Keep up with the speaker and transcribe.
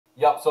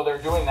Yep, so they're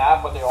doing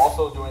that, but they're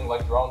also doing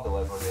like drone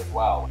delivery as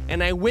well.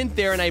 And I went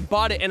there and I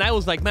bought it and I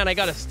was like, man, I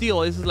got a steal.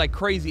 This is like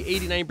crazy,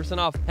 89%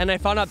 off. And I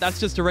found out that's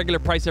just the regular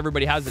price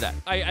everybody has it at.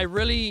 I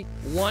really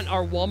want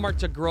our Walmart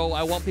to grow.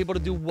 I want people to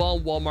do well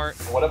in Walmart.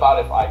 What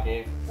about if I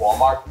gave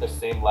Walmart the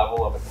same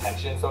level of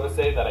attention, so to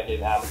say, that I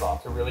gave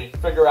Amazon, to really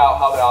figure out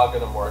how the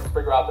algorithm works,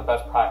 figure out the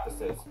best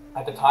practices?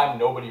 At the time,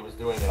 nobody was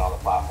doing it on the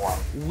platform.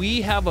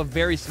 We have a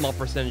very small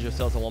percentage of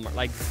sales at Walmart,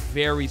 like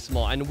very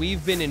small. And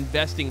we've been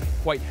investing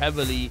quite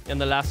heavily in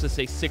the last, let's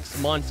say,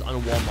 6 months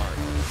on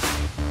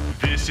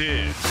Walmart. This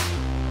is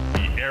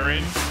the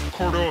Aaron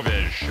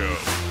Cordovez Show.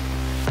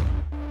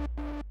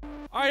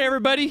 All right,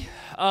 everybody.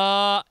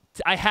 I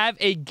have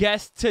a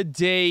guest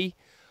today,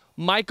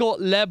 Michael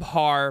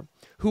Lebhar,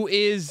 who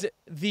is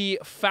the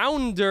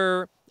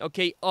founder,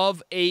 okay,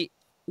 of a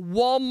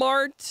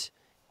Walmart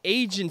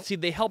agency.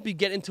 They help you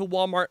get into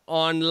Walmart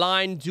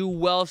online, do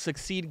well,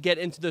 succeed, get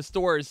into the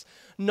stores.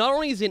 Not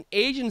only is he an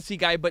agency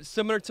guy, but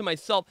similar to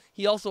myself,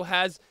 he also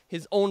has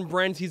his own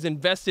brands he's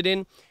invested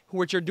in,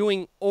 which are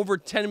doing over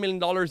 $10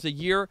 million a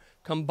year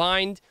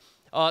combined.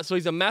 So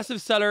he's a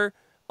massive seller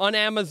on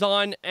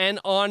Amazon and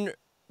on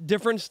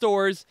different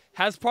stores,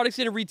 has products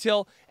in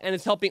retail, and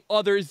is helping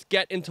others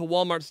get into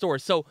Walmart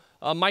stores. So,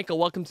 Michael,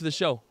 welcome to the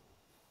show.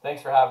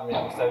 Thanks for having me.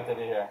 I'm excited to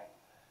be here.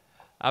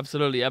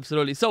 Absolutely,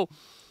 absolutely. So,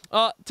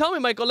 tell me,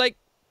 Michael, like,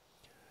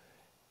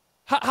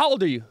 how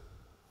old are you?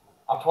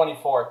 I'm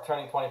 24,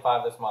 turning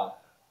 25 this month.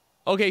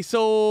 Okay,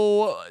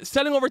 so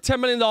selling over $10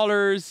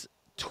 million,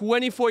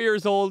 24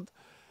 years old.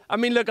 I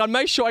mean, look, on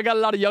my show, I got a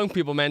lot of young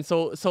people, man.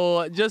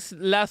 So just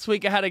last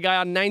week, I had a guy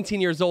on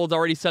 19 years old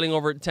already selling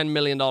over $10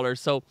 million.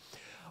 So,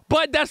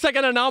 but that's like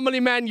an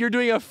anomaly, man. You're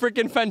doing a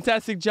freaking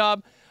fantastic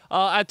job.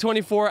 At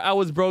 24, I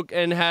was broke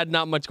and had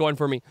not much going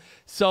for me.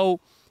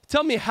 So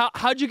tell me,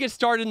 how'd you get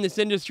started in this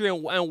industry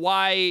and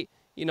why,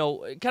 you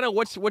know, kind of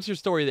what's your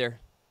story there?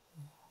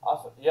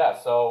 Awesome. Yeah,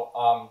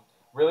 so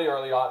really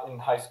early on in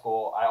high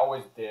school, I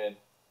always did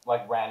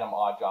like random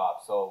odd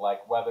jobs. So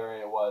like whether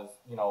it was,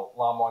 you know,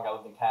 lawn mowing, I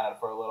lived in Canada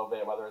for a little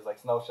bit, whether it was like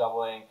snow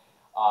shoveling,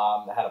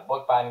 I had a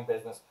book binding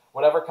business,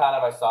 whatever kind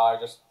of I saw, I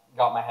just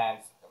got my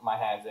hands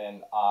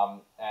in.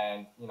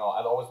 And, you know,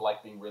 I'd always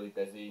liked being really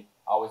busy.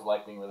 I always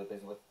liked being really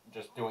busy with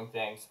just doing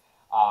things.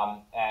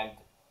 And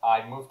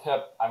I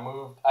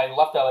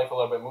left LA for a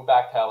little bit, moved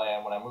back to LA.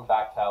 And when I moved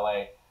back to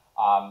LA,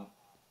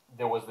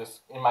 there was this,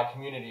 in my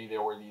community,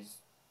 there were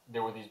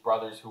these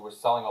brothers who were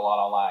selling a lot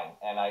online,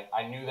 and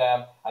I knew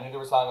them. I knew they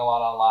were selling a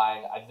lot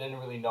online. I didn't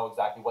really know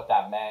exactly what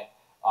that meant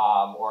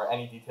or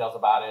any details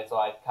about it. So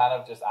I kind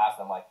of just asked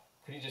them, like,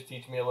 could you just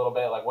teach me a little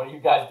bit? Like, what are you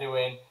guys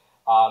doing?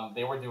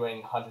 They were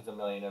doing hundreds of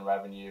millions in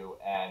revenue,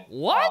 and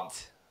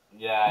what?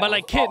 Yeah, but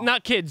like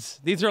not kids.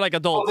 These are like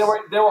adults. Well,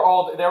 they were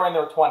old. They were in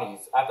their 20s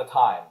at the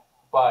time.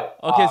 But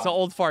okay, so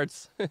old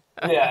farts.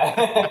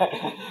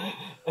 Yeah.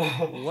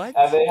 What?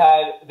 And they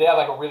had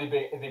like a really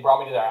big. They brought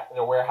me to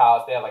their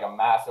warehouse. They had like a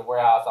massive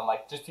warehouse. I'm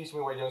like, just teach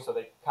me what you're doing. So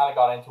they kind of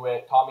got into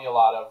it, taught me a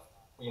lot of,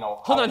 you know.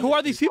 Hold on, who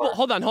are these people?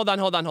 Hold on.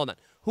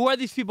 Who are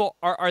these people?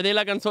 Are they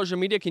like on social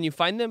media? Can you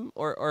find them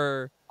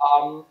or?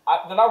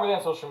 They're not really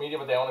on social media,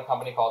 but they own a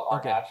company called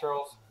Art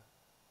Naturals.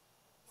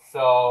 So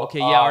okay,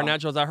 yeah, Art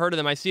Naturals. I heard of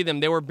them. I see them.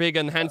 They were big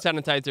on hand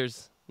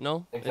sanitizers.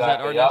 No, exactly. Is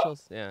that Art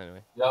Naturals? Yeah.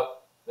 Anyway. Yep.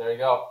 There you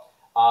go.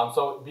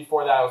 So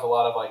before that, it was a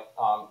lot of like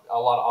a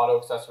lot of auto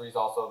accessories.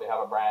 Also, they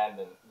have a brand,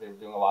 and they were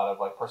doing a lot of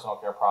like personal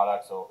care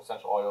products, so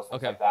essential oils,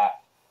 things like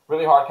that.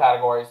 Really hard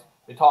categories.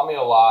 They taught me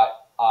a lot,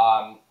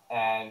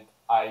 and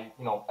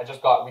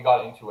we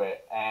got into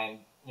it. And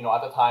you know,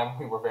 at the time,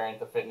 we were very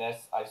into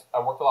fitness. I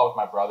worked a lot with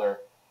my brother,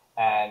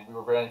 and we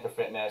were very into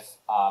fitness.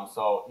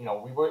 So you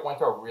know, we went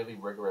to a really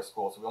rigorous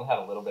school, so we only had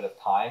a little bit of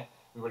time.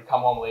 We would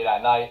come home late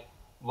at night,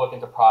 look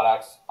into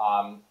products,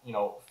 you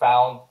know,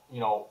 found, you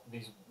know,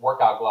 these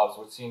workout gloves,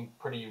 which seemed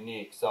pretty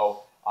unique.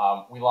 So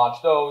we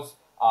launched those.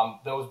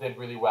 Those did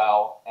really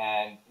well,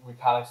 and we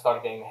kind of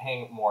started getting the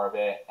hang more of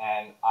it.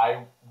 And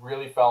I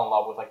really fell in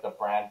love with like the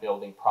brand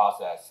building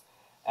process.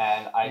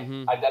 And I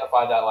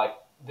identified that like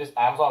this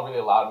Amazon really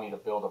allowed me to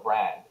build a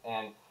brand.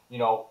 And, you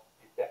know,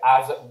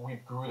 as we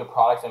grew the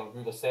products and we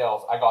grew the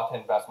sales, I got to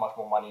invest much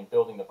more money in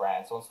building the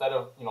brand. So instead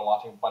of, you know,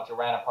 launching a bunch of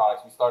random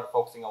products, we started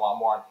focusing a lot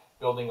more on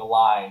building a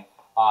line,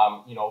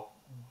 you know,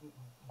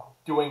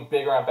 doing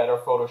bigger and better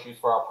photo shoots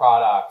for our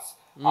products,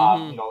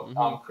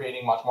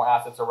 creating much more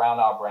assets around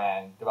our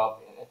brand,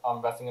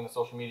 investing in the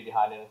social media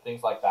behind it and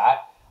things like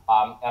that.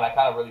 And I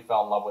kind of really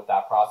fell in love with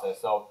that process.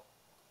 So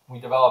we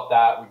developed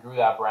that, we grew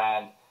that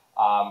brand.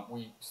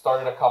 We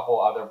started a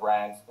couple other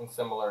brands in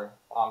similar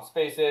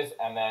spaces,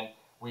 and then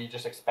we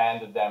just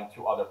expanded them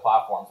to other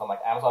platforms. I'm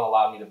like, Amazon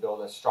allowed me to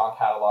build a strong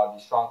catalog,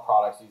 these strong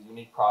products, these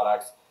unique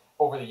products.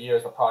 Over the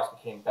years, the products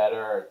became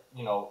better,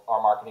 you know,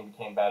 our marketing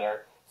became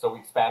better. So we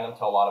expanded them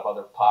to a lot of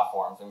other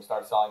platforms, and we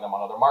started selling them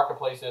on other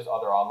marketplaces,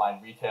 other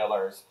online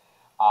retailers.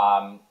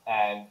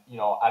 And, you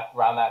know,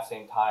 around that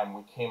same time,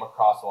 we came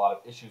across a lot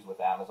of issues with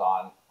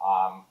Amazon,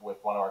 with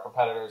one of our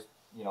competitors,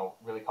 you know,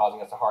 really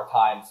causing us a hard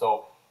time.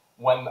 So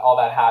when all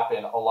that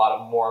happened, a lot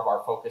more of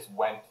our focus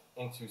went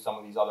into some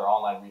of these other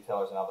online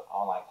retailers and other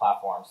online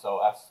platforms. So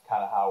that's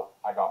kind of how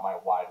I got my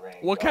wide range.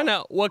 What kind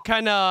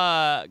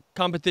of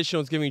competition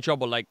was giving you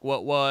trouble? Like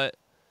what?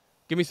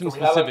 Give me some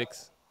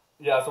specifics.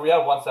 So we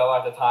had one seller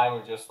at the time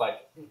who just like,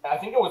 I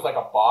think it was like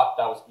a bot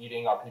that was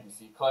eating our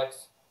PPC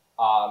clicks.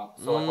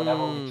 So like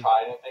whenever we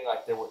tried anything,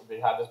 like they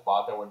had this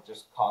bot that would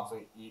just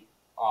constantly eat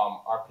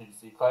our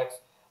PPC clicks.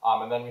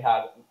 And then we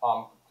had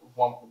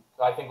one,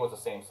 I think it was the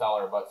same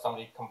seller, but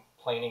somebody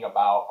complaining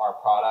about our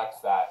products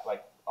that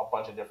like a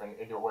bunch of different,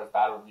 either was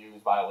bad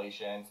reviews,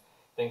 violations,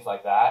 things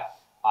like that.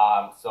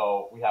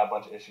 So we had a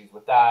bunch of issues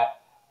with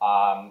that.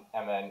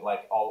 And then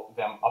like all of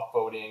them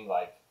upvoting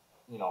like,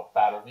 you know,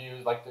 bad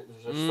reviews. Like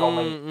there's just so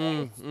many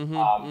things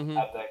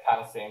at the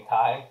kind of same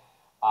time.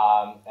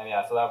 And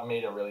yeah, so that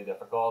made it really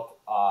difficult.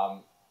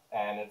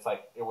 And it's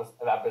like,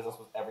 that business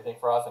was everything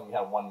for us, and we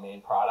had one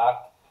main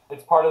product.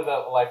 It's part of the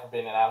life of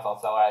being an Amazon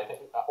seller. I think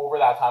over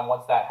that time,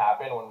 once that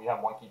happened, when we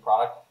have one key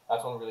product,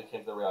 that's when we really came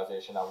to the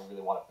realization that we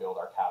really want to build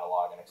our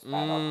catalog and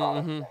expand our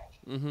product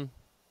range.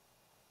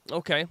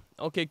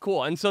 Okay,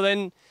 cool. And so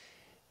then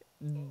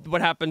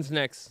what happens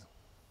next?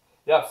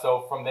 Yeah,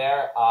 so from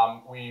there,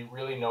 we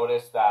really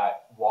noticed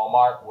that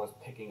Walmart was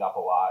picking up a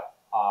lot.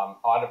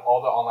 Out of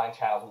all the online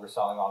channels we were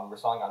selling on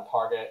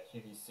Target,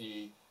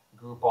 QVC,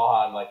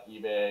 Groupon, like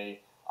eBay.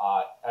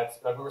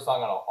 We were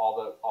selling on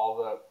all the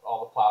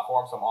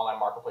platforms, some online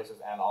marketplaces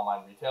and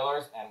online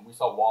retailers, and we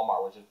saw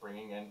Walmart was just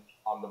bringing in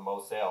the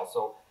most sales.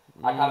 So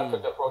I kind of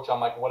took the approach. I'm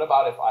like, what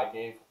about if I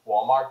gave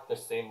Walmart the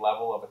same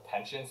level of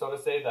attention, so to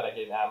say, that I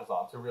gave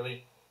Amazon, to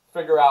really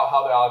figure out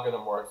how the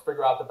algorithm works,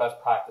 figure out the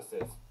best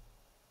practices.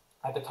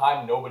 At the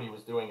time, nobody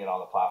was doing it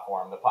on the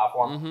platform. The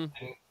platform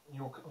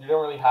you didn't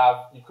really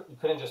have, you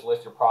couldn't just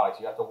list your products.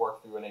 You had to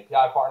work through an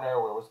API partner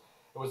where it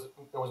was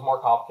more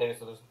complicated.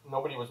 So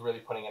nobody was really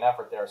putting an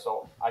effort there.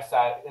 So I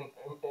sat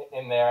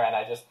in there and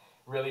I just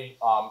really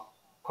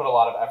put a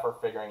lot of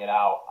effort figuring it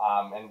out.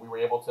 And we were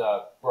able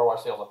to grow our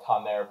sales a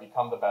ton there,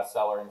 become the best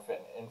seller in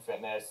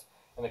fitness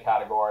in the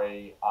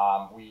category.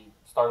 We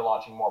started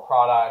launching more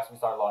products. We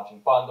started launching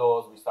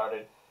bundles. We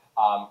started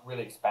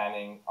really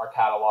expanding our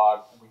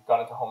catalog. We've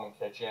got into home and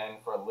kitchen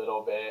for a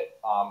little bit,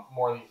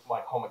 more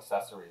like home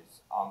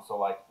accessories. So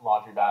like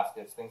laundry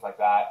baskets, things like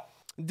that.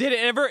 Did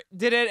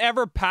it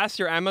ever pass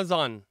your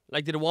Amazon?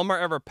 Like, did Walmart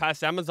ever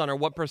pass Amazon, or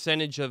what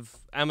percentage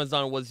of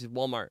Amazon was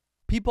Walmart?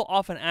 People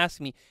often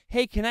ask me,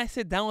 hey, can I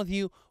sit down with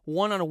you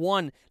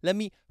one-on-one? Let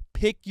me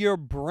pick your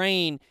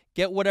brain,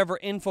 get whatever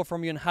info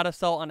from you on how to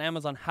sell on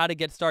Amazon, how to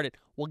get started.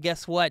 Well,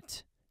 guess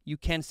what? You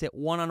can sit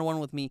one-on-one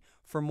with me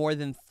for more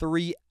than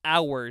 3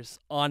 hours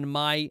on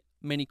my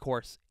mini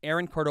course,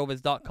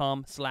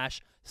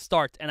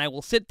 aaroncordovez.com/start. And I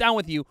will sit down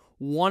with you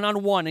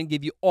one-on-one and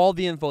give you all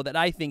the info that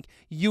I think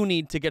you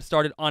need to get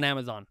started on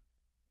Amazon.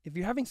 If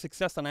you're having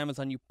success on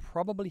Amazon, you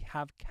probably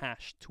have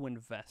cash to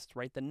invest,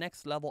 right? The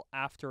next level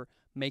after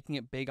making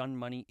it big on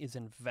money is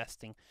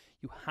investing.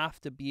 You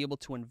have to be able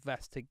to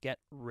invest to get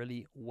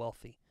really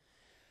wealthy.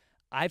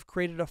 I've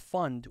created a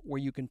fund where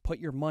you can put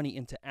your money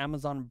into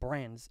Amazon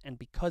brands, and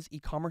because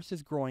e-commerce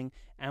is growing,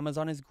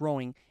 Amazon is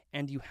growing,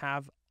 and you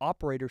have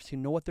operators who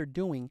know what they're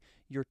doing,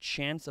 your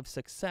chance of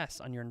success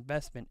on your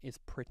investment is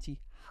pretty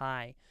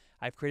high.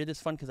 I've created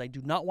this fund because I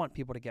do not want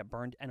people to get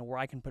burned, and where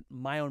I can put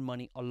my own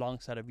money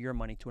alongside of your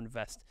money to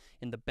invest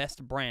in the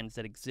best brands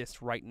that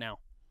exist right now.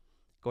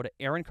 Go to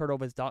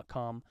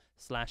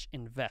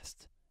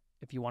aaroncordovez.com/invest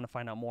if you want to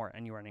find out more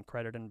and you're an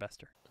accredited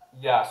investor.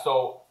 Yeah,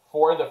 so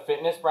for the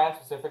fitness brand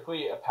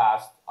specifically, it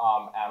passed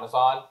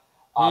Amazon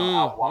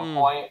at one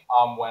point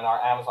when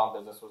our Amazon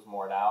business was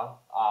more down.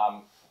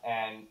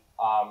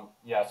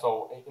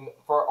 So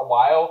for a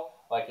while,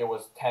 like it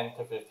was 10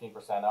 to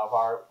 15% of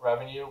our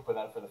revenue, but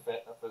then for the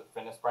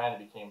fitness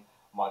brand, it became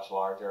much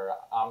larger.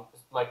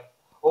 Like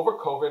over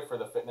COVID for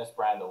the fitness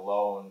brand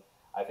alone,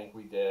 I think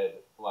we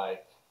did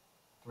like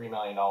 $3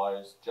 million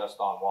just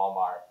on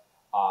Walmart,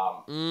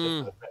 just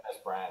for the fitness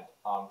brand,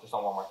 just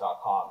on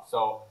Walmart.com.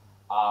 So,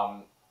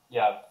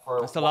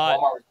 for that's a lot.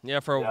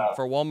 Walmart,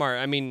 for Walmart.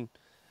 I mean,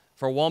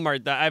 for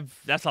Walmart,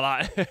 that's a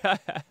lot.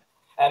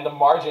 And the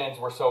margins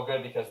were so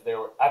good because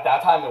at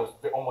that time there was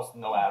almost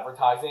no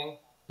advertising,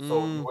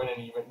 so you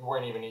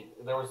weren't even.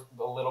 There was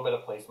a little bit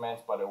of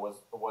placements, but it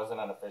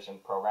wasn't an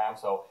efficient program.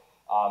 So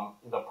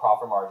the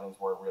profit margins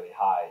were really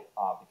high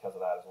because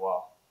of that as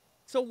well.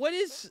 So what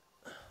is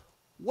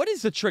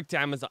the trick to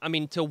Amazon? I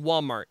mean, to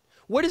Walmart.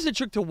 What is the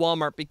trick to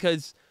Walmart?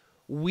 Because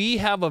we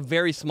have a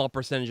very small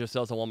percentage of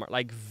sales at Walmart,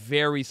 like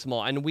very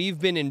small. And we've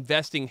been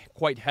investing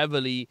quite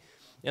heavily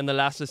in the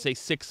last, let's say,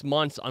 6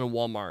 months on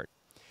Walmart.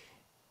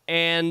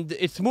 And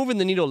it's moving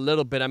the needle a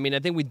little bit. I mean, I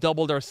think we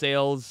doubled our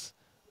sales.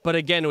 But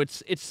again,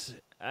 it's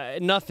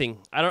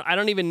nothing. I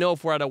don't even know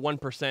if we're at a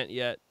 1%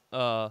 yet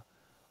on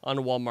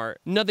Walmart.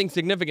 Nothing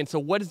significant. So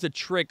what is the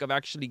trick of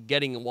actually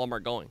getting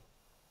Walmart going?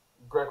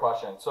 Great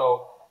question.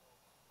 So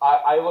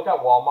I look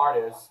at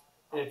Walmart as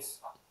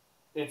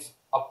it's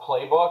a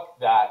playbook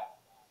that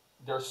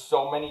there's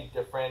so many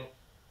different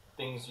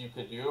things you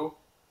could do.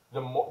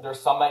 There's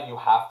some that you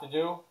have to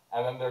do,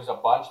 And then there's a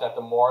bunch that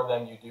the more of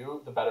them you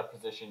do, the better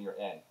position you're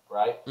in,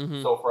 right?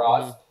 Mm-hmm. So for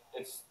us,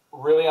 it's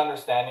really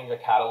understanding the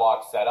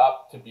catalog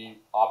setup to be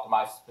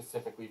optimized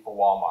specifically for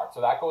Walmart.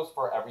 So that goes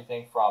for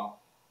everything from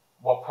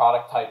what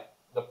product type,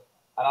 and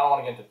I don't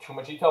want to get into too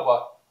much detail,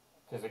 but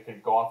because it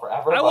could go on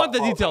forever. I want the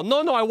detail.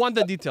 No, I want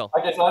the detail.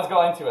 Okay, so let's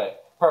go into it.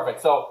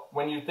 Perfect. So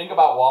when you think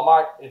about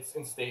Walmart, it's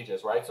in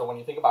stages, right? So when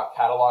you think about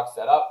catalog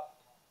setup,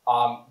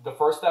 the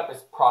first step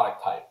is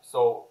product type.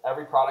 So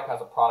every product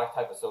has a product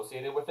type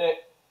associated with it.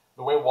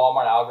 The way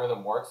Walmart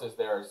algorithm works is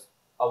there's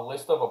a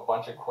list of a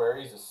bunch of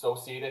queries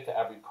associated to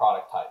every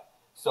product type.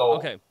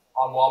 So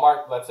on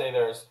Walmart, let's say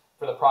there's,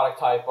 for the product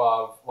type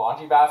of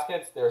laundry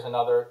baskets, there's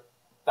another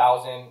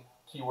 1,000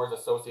 keywords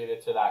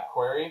associated to that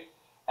query.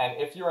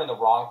 And if you're in the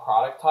wrong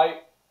product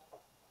type,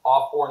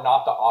 or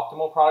not the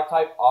optimal product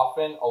type,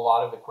 often a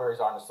lot of the queries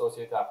aren't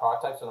associated to that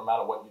product type. So no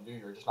matter what you do,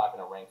 you're just not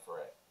going to rank for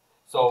it.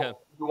 So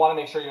you want to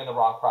make sure you're in the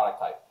wrong product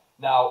type.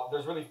 Now,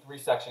 there's really 3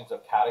 sections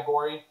of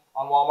category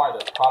on Walmart.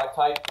 There's product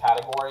type,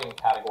 category, and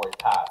category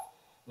path.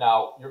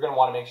 Now, you're going to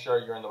want to make sure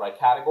you're in the right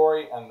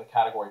category and the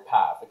category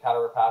path. The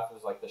category path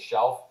is like the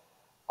shelf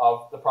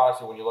of the products.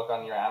 So when you look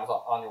on your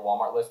Amazon, on your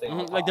Walmart listing,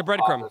 like the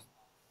breadcrumb.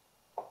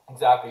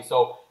 Exactly.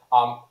 So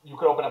you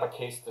could open up a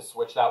case to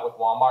switch that with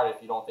Walmart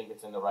if you don't think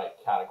it's in the right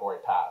category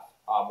path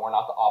or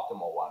not the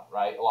optimal one,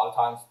 right? A lot of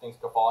times things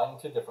could fall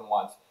into different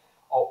ones.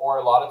 Or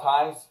a lot of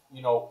times,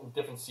 you know, in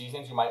different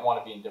seasons, you might want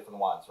to be in different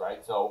ones,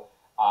 right? So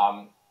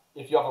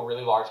if you have a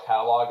really large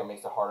catalog, it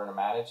makes it harder to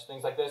manage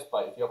things like this.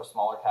 But if you have a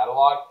smaller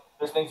catalog,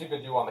 there's things you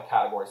could do on the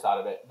category side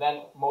of it.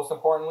 Then, most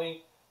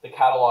importantly, the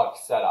catalog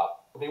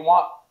setup. They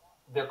want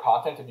their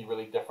content to be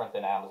really different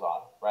than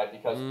Amazon, right?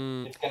 Because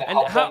it's going to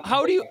help them.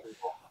 How do you?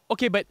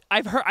 Okay, but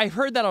I've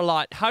heard that a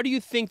lot. How do you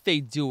think they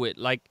do it?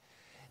 Like,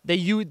 they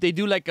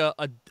do like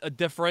a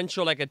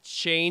differential, like a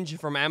change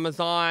from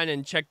Amazon,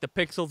 and check the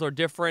pixels are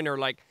different, or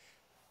like,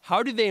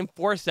 how do they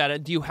enforce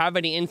that? Do you have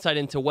any insight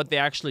into what they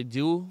actually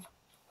do?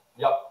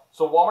 Yep.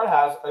 So Walmart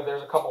has,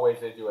 there's a couple ways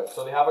they do it.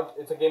 So they have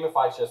it's a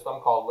gamified system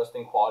called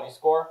Listing Quality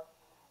Score,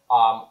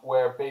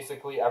 where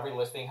basically every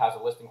listing has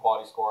a listing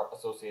quality score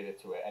associated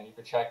to it, and you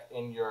could check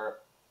in your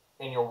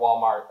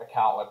Walmart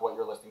account like what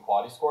your listing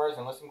quality score is.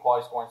 And listing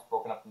quality scoring is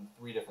broken up into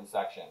 3 different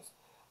sections.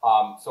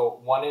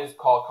 So one is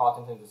called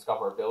content and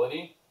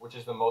discoverability, which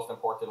is the most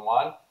important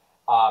one.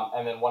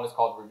 And then one is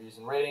called reviews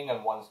and rating,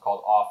 and one is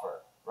called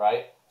offer,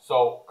 right?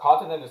 So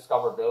content and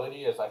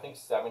discoverability is, I think,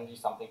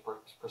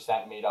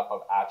 70-something% made up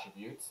of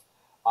attributes.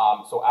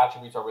 So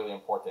attributes are really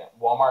important.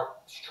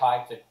 Walmart's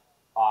trying to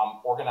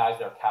organize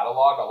their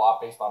catalog a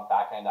lot based on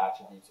back-end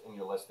attributes in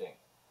your listing,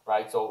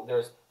 right? So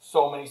there's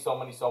so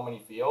many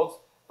fields,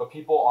 but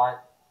people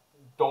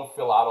don't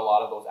fill out a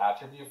lot of those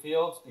attribute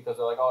fields because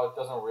they're like, oh, it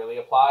doesn't really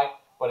apply.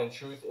 But in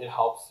truth, it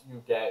helps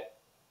you get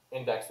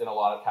indexed in a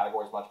lot of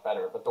categories much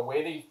better. But the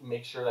way they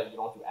make sure that you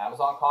don't do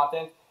Amazon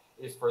content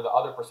is for the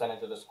other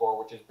percentage of the score,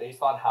 which is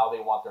based on how they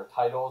want their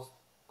titles,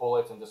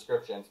 bullets, and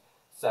descriptions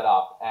set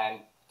up. And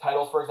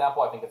titles, for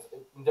example, I think it's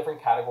in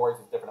different categories,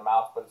 it's different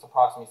amounts, but it's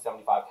approximately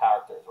 75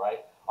 characters,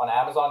 right? On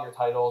Amazon, your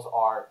titles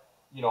are,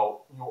 you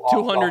know,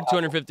 200,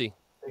 250.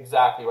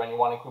 Exactly, right? And you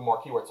want to include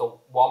more keywords.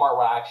 So Walmart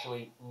will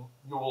actually,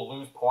 you will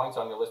lose points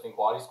on your listing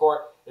quality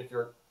score if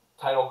your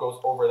title goes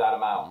over that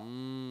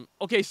amount.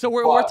 Okay, so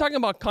we're talking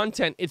about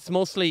content. It's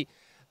mostly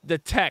the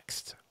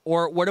text,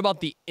 or what about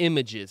the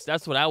images?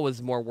 That's what I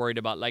was more worried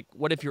about. Like,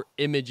 what if your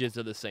images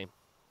are the same?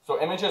 So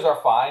images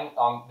are fine.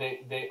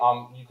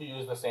 You could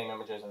use the same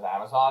images as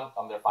Amazon.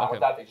 They're fine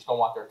with that. They just don't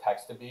want their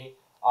text to be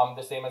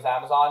the same as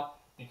Amazon,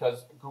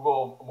 because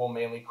Google will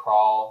mainly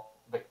crawl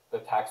the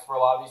text for a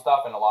lot of these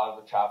stuff, and a lot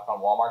of the traffic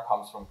on Walmart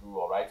comes from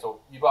Google, right?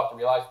 So people have to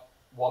realize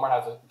Walmart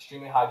has an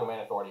extremely high domain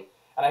authority.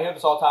 And I hear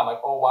this all the time, like,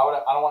 oh, why would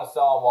I don't want to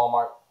sell on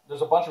Walmart.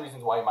 There's a bunch of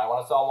reasons why you might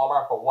want to sell on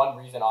Walmart, but one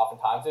reason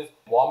oftentimes is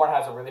Walmart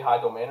has a really high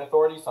domain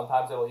authority.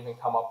 Sometimes it'll even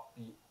come up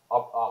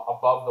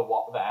above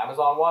the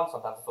Amazon one.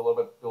 Sometimes it's a little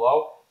bit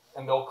below,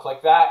 and they'll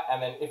click that.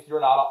 And then if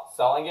you're not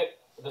selling it,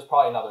 there's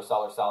probably another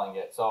seller selling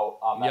it. So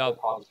that's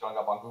probably showing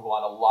up on Google.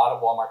 And a lot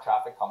of Walmart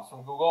traffic comes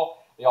from Google.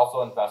 They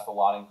also invest a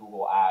lot in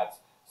Google ads.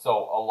 So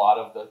a lot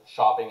of the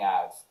shopping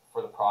ads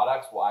for the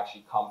products will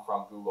actually come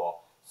from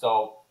Google.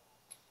 So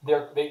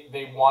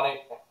they want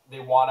it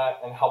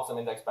and helps them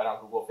index better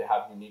on Google if they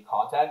have unique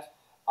content.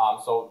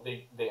 So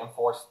they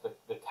enforce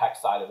the tech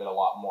side of it a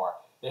lot more.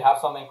 They have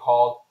something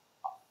called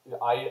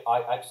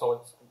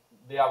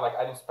they have like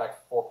item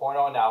spec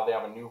 4.0, and now they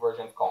have a new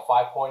version called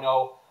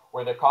 5.0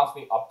 where they're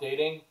constantly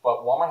updating.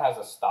 But Walmart has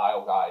a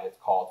style guide, it's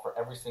called, for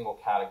every single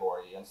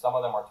category, and some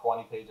of them are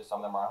 20 pages, some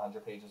of them are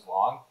 100 pages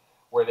long,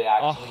 where they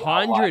actually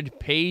 100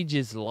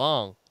 pages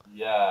long.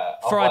 Yeah.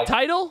 For a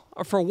title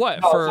or for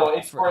what? No, so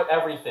it's for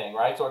everything,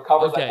 right? So it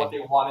covers like what they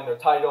want in their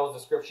titles,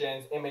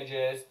 descriptions,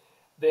 images.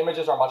 The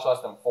images are much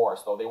less than 4,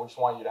 so they just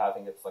want you to have, I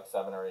think it's like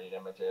 7 or 8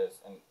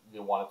 images, and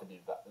you want it to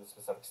be the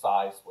specific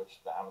size, which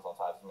the Amazon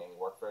size mainly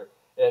work for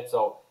it.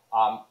 So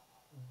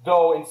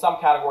Though in some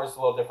categories it's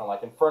a little different.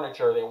 Like in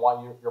furniture, they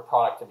want your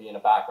product to be in the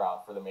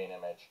background for the main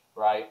image,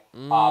 right?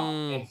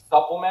 In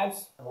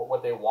supplements,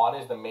 what they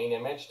want is the main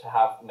image to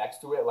have next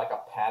to it like a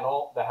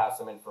panel that has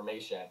some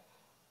information,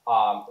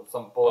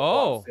 some bullet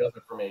point sales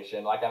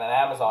information. Like on an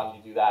Amazon,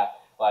 you do that,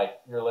 like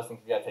your listing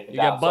could get taken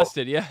down. You get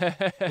busted,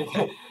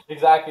 yeah.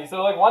 Exactly.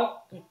 So like one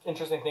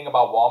interesting thing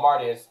about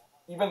Walmart is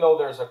even though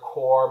there's a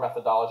core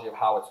methodology of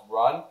how it's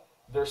run,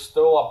 there's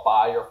still a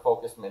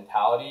buyer-focused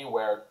mentality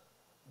where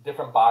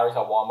different buyers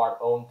at Walmart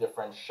own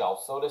different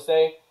shelves, so to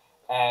say.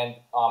 And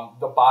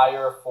the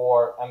buyer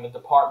and the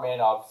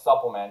department of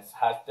supplements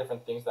has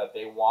different things that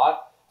they want.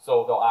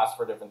 So they'll ask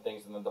for different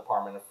things, and the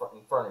department of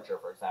furniture,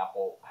 for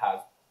example,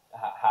 has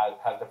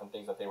different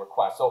things that they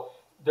request. So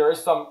there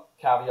is some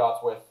caveats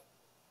with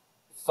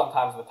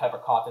sometimes the type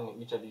of content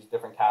in each of these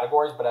different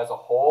categories, but as a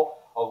whole,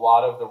 a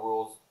lot of the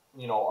rules,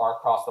 are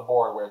across the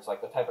board where it's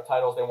like the type of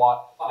titles they want.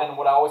 And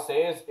what I always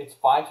say is it's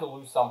fine to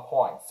lose some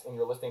points in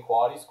your listing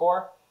quality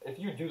score if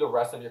you do the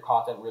rest of your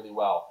content really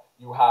well.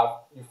 You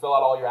fill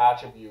out all your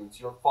attributes,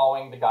 you're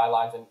following the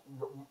guidelines, and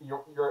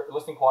your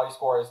listing quality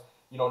score is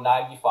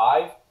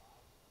 95,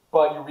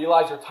 but you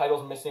realize your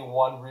title's missing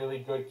one really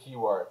good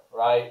keyword,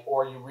 right?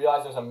 Or you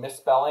realize there's a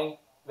misspelling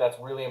that's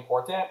really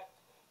important.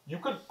 You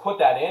could put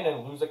that in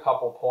and lose a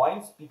couple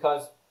points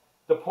because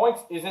the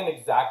points isn't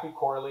exactly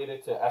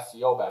correlated to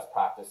SEO best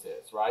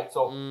practices, right?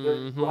 So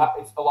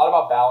it's a lot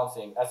about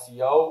balancing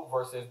SEO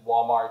versus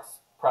Walmart's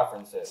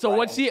preferences. So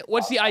right?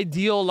 what's the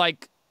ideal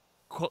like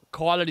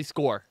quality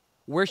score?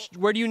 Where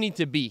do you need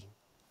to be?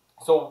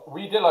 So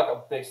we did like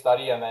a big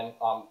study, and then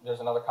there's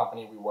another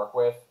company we work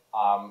with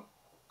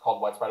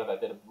called White Spider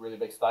that did a really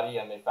big study,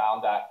 and they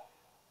found that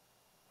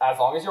as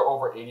long as you're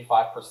over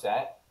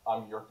 85%,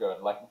 you're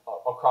good. Like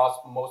across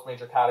most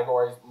major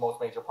categories,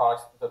 most major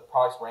products, the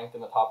products ranked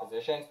in the top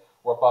positions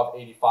were above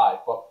 85.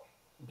 But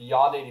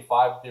beyond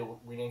 85,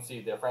 we didn't see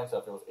a difference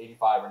if it was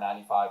 85 or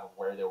 95 of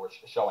where they were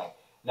showing.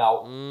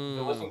 Now,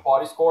 the listing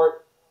quality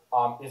score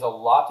is a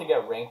lot to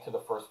get ranked to the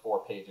first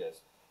 4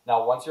 pages.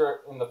 Now, once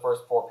you're in the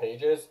first 4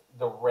 pages,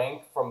 the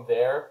rank from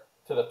there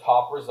to the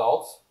top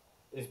results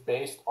is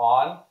based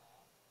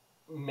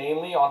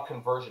mainly on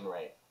conversion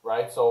rate.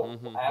 Right? So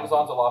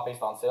Amazon's a lot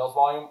based on sales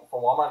volume.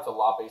 For Walmart, it's a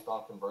lot based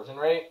on conversion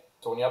rate.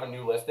 So when you have a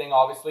new listing,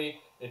 obviously,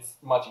 it's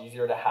much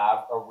easier to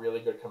have a really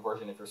good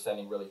conversion if you're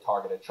sending really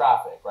targeted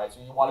traffic, right?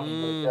 So you want to be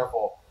really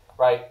careful,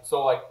 right?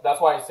 So like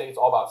that's why I say it's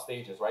all about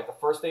stages, right? The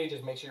first stage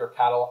is make sure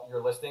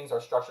your listings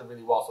are structured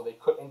really well, so they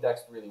could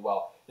index really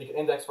well. They could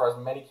index for as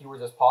many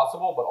keywords as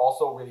possible, but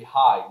also really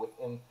high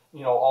within,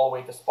 all the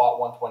way to spot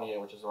 128,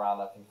 which is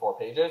around I think 4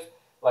 pages.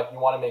 Like you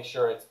want to make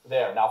sure it's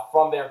there. Now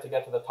from there to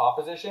get to the top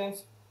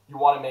positions, you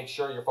want to make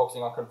sure you're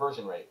focusing on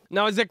conversion rate.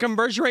 Now, is it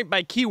conversion rate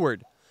by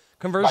keyword?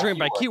 Conversion rate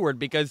by keyword,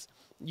 because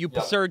you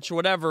search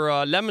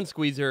whatever lemon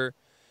squeezer,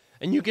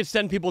 and you could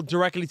send people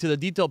directly to the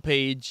detail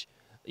page,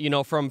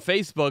 from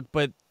Facebook,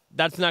 but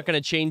that's not going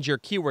to change your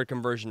keyword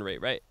conversion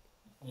rate, right?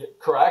 Yeah,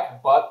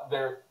 correct, but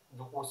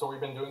so we've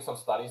been doing some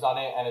studies on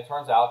it, and it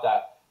turns out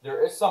that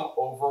there is some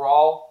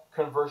overall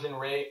conversion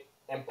rate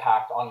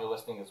impact on your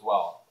listing as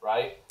well,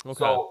 right? Okay.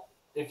 So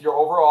if your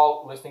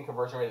overall listing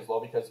conversion rate is low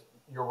because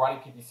you're running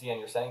PPC and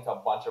you're sending to a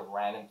bunch of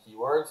random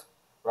keywords,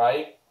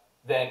 right?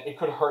 Then it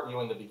could hurt you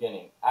in the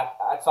beginning.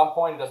 At some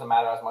point, it doesn't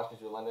matter as much because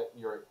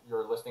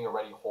your listing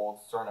already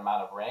holds a certain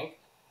amount of rank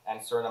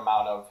and certain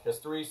amount of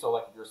history. So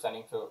like if you're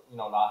sending to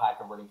not high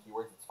converting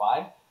keywords, it's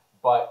fine.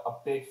 But a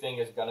big thing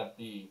is going to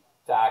be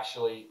to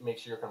actually make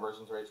sure your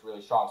conversion rate is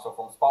really strong. So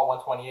from spot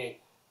 128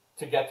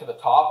 to get to the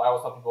top, I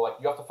always tell people like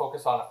you have to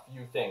focus on a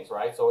few things,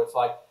 right? So it's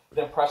like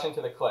the impression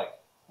to the click.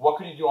 What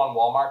could you do on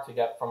Walmart to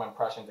get from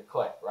impression to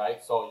click,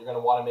 right? So you're going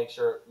to want to make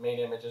sure main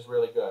image is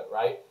really good,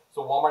 right?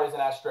 So Walmart isn't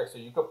as strict, so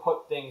you could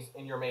put things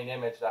in your main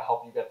image that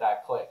help you get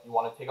that click. You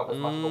want to take up as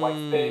much of the white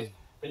space,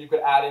 but you could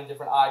add in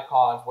different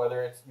icons,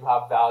 whether it's you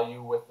have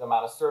value with the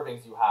amount of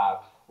servings you have,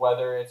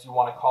 whether it's you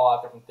want to call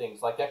out different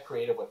things, like get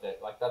creative with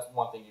it. Like that's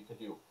one thing you could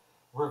do.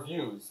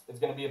 Reviews is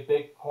going to be a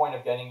big point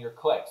of getting your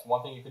clicks.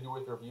 One thing you could do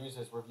with reviews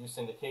is review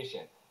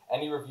syndication.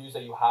 Any reviews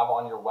that you have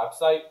on your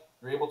website,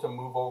 you're able to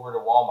move over to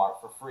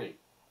Walmart for free.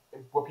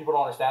 What people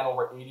don't understand,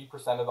 over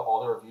 80% of all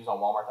the reviews on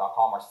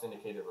Walmart.com are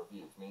syndicated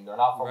reviews, meaning they're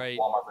not from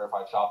Walmart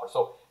verified shoppers.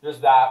 So there's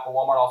that, but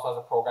Walmart also has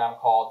a program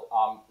called,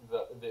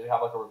 they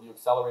have like a review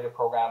accelerator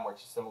program,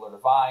 which is similar to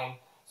Vine.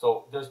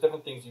 So there's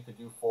different things you could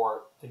do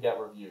to get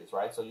reviews,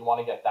 right? So you want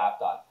to get that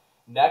done.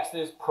 Next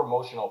is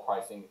promotional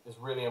pricing is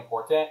really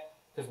important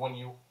because when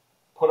you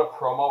put a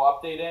promo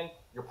update in,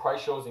 your price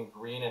shows in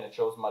green and it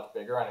shows much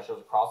bigger and it shows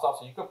a cross off.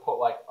 So you could put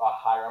like a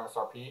higher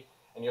MSRP.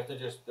 And you have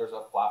to there's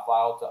a flat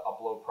file to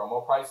upload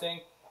promo pricing,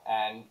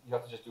 and you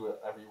have to just do it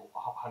every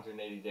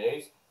 180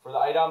 days for the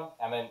item,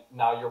 and then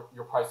now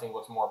your pricing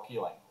looks more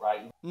appealing,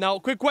 right? Now,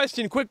 quick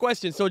question.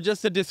 So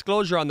just a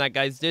disclosure on that,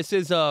 guys. This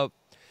is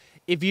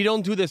if you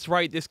don't do this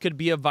right, this could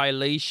be a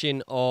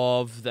violation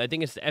of, I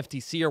think it's the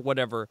FTC or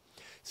whatever.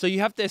 So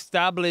you have to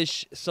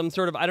establish some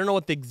sort of, I don't know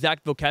what the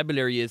exact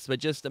vocabulary is, but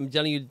just, I'm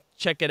telling you,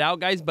 check it out,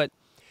 guys. But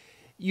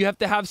you have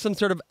to have some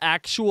sort of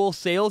actual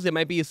sales. It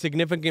might be a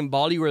significant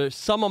volume, or there's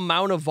some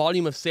amount of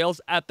volume of sales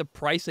at the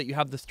price that you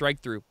have the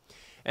strike through.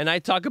 And I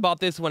talk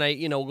about this when I,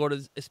 go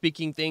to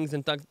speaking things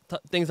and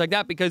things like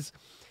that, because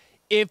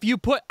if you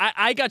put,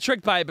 I got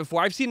tricked by it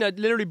before. I've seen it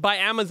literally by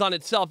Amazon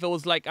itself. It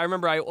was like, I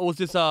remember it was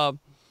this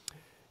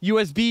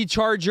USB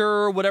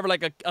charger, whatever,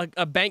 like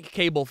a bank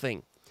cable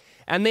thing.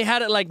 And they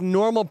had it like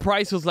normal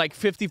price was like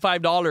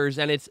 $55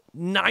 and it's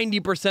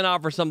 90%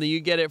 off or something. You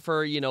get it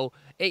for, $8.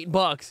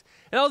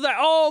 And I was like,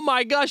 oh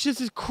my gosh,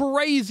 this is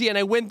crazy. And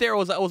I went there. It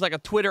was like a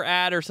Twitter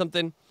ad or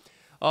something.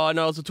 No, it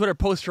was a Twitter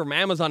post from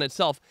Amazon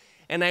itself.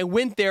 And I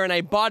went there and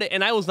I bought it.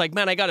 And I was like,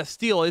 man, I got a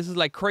steal. This is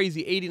like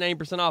crazy,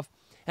 89% off.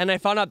 And I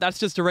found out that's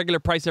just the regular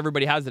price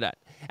everybody has it at.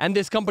 And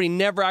this company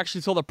never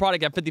actually sold a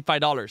product at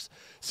 $55.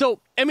 So,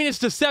 I mean, it's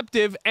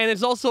deceptive. And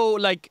it's also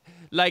like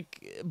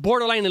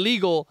borderline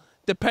illegal.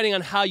 Depending on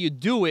how you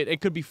do it,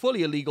 it could be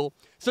fully illegal.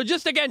 So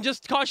just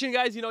caution you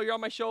guys, you're on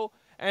my show,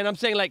 and I'm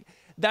saying like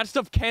that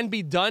stuff can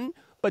be done,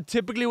 but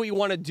typically what you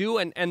want to do,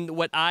 and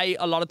what I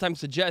a lot of times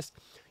suggest,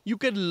 you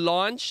could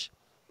launch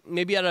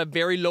maybe at a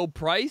very low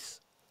price,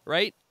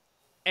 right?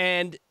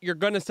 And you're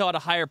going to sell at a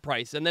higher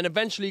price. And then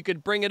eventually you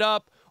could bring it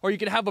up, or you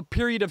could have a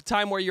period of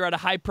time where you're at a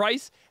high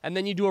price, and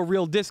then you do a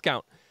real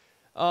discount.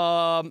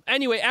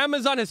 Anyway,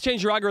 Amazon has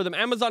changed your algorithm.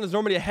 Amazon is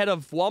normally ahead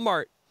of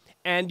Walmart.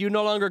 And you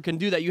no longer can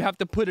do that. You have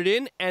to put it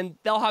in, and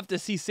they'll have to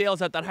see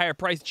sales at that higher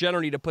price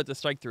generally to put the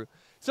strike through.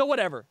 So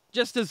whatever.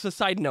 Just as a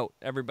side note,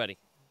 everybody.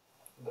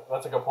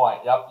 That's a good point.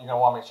 Yep, you're going to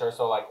want to make sure.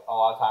 So, like, a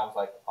lot of times,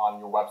 like, on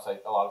your website,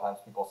 a lot of times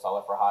people sell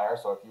it for higher.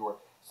 So if you were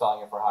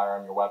selling it for higher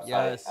on your website,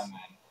 yes, and then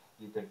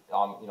you could,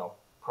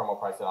 promo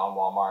price it on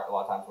Walmart. A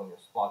lot of times when you're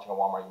launching on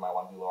Walmart, you might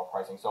want to do lower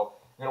pricing. So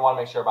you're going to want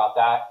to make sure about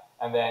that.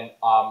 And then,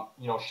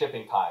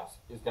 shipping times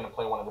is going to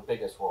play one of the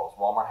biggest roles.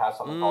 Walmart has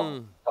something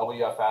called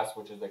WFS,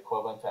 which is the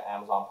equivalent to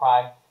Amazon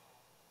Prime.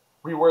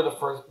 We were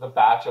the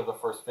batch of the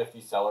first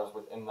 50 sellers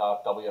within the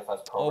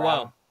WFS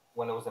program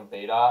when it was in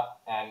beta,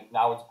 and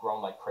now it's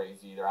grown like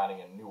crazy. They're adding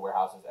in new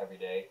warehouses every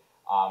day.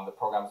 The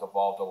program's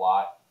evolved a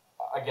lot.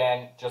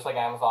 Again, just like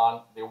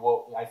Amazon,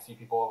 I see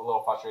people a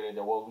little frustrated.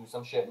 They will lose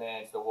some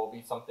shipments. There will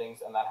be some things,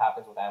 and that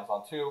happens with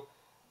Amazon too.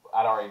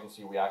 At our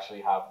agency, we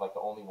actually have like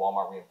the only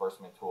Walmart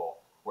reimbursement tool,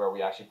 where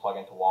we actually plug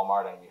into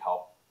Walmart and we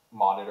help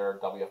monitor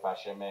WFS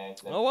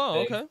shipments. And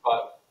things. Okay.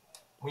 But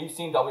we've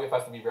seen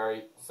WFS to be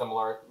very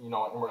similar, in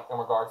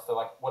regards to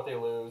like what they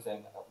lose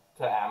and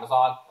to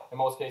Amazon in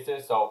most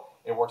cases. So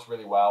it works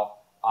really well,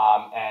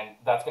 and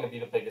that's going to be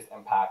the biggest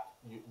impact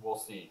we'll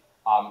see.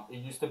 It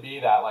used to be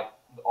that like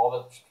all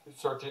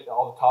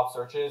the top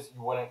searches,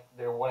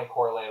 they wouldn't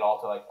correlate at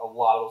all to like a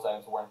lot of those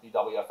items wouldn't be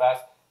WFS.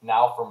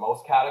 Now for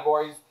most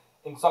categories,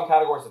 in some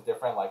categories it's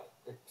different, like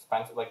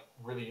expensive, like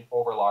really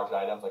over large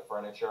items like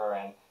furniture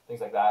and things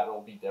like that, it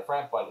will be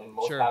different. But in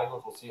most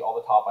categories, we'll see all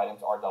the top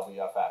items are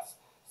WFS.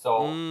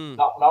 So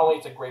not only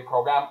it's a great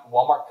program,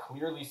 Walmart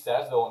clearly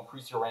says they'll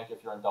increase your rank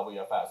if you're in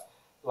WFS.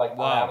 Like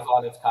on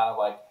Amazon, it's kind of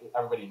like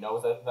everybody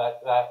knows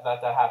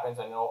that happens,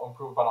 and it'll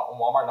improve. But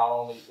on Walmart, not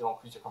only it'll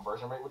increase your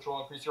conversion rate, which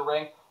will increase your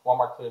rank,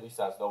 Walmart clearly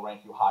says they'll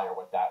rank you higher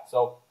with that.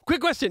 So,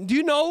 quick question: Do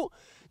you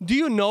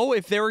know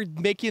if they're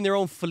making their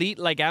own fleet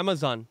like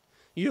Amazon?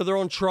 Their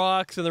own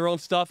trucks and their own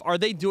stuff. Are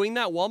they doing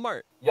that,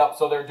 Walmart? Yep,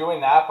 so they're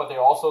doing that, but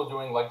they're also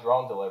doing like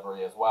drone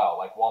delivery as well.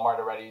 Like Walmart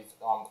already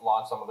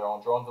launched some of their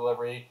own drone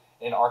delivery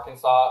in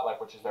Arkansas,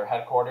 like which is their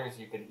headquarters.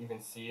 You could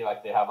even see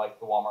like they have like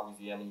the Walmart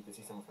Museum, and you can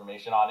see some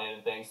information on it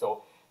and things.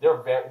 So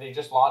they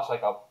just launched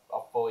like a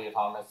fully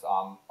autonomous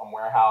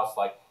warehouse.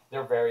 Like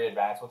they're very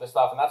advanced with this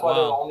stuff, and that's why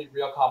they're the only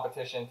real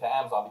competition to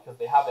Amazon, because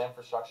they have the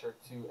infrastructure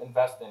to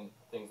invest in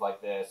things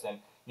like this and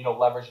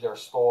leverage their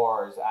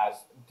stores as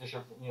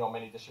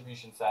many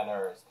distribution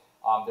centers.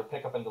 Their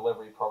pickup and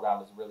delivery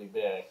program is really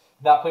big.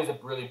 That plays a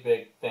really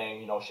big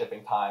thing,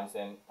 shipping times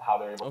and how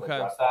they're able to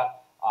address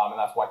that. And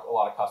that's why a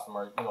lot of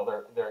customers,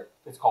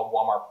 it's called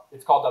Walmart.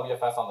 It's called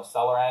WFS on the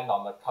seller end.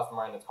 On the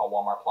customer end, it's called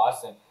Walmart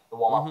Plus, and the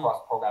Walmart Plus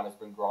program has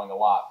been growing a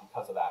lot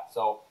because of that.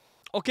 So,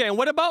 okay, and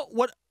what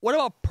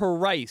about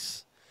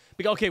price?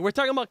 Because we're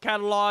talking about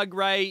catalog,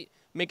 right?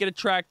 Make it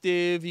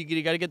attractive.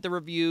 You got to get the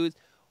reviews.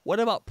 What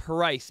about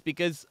price?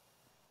 Because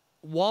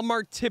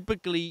Walmart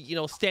typically,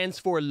 stands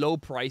for low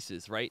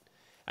prices, right?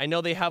 I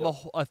know they have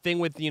a thing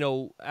with,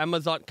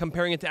 Amazon,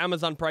 comparing it to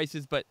Amazon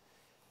prices, but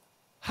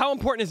how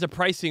important is the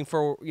pricing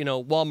for,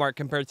 Walmart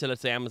compared to, let's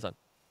say, Amazon?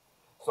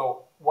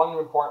 So one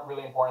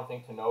really important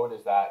thing to note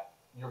is that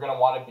you're going to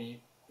want to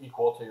be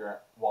equal to your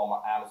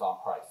Amazon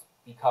price,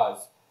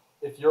 because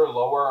if you're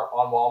lower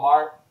on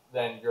Walmart,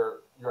 then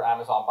your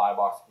Amazon buy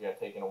box can get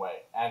taken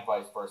away, and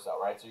vice versa,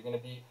 right? So you're going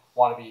to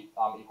want to be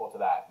equal to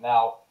that.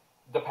 Now,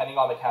 depending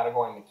on the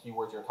category and the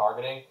keywords you're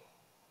targeting,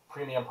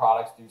 premium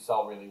products do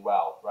sell really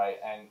well, right?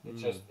 And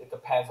it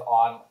depends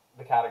on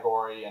the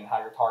category and how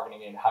you're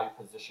targeting it and how you're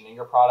positioning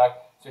your product.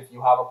 So if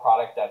you have a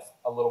product that's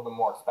a little bit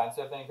more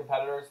expensive than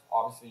competitors,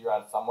 obviously you're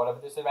at somewhat of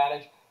a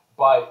disadvantage,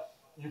 but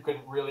you could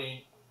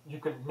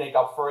make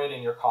up for it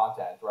in your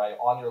content, right?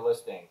 On your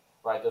listing,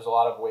 right? There's a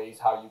lot of ways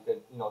how you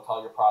could,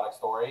 tell your product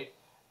story.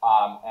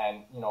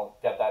 and,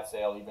 get that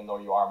sale even though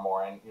you are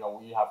more. And,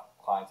 we have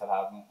clients that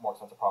have more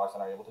expensive products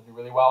and are able to do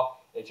really well.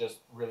 It just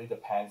really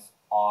depends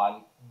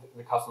on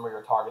the customer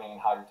you're targeting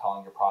and how you're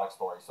telling your product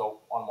story. So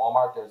on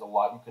Walmart, there's a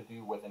lot you could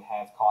do with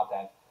enhanced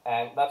content.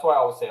 And that's why I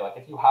always say, like,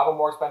 if you have a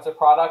more expensive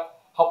product,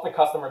 help the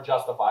customer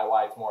justify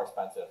why it's more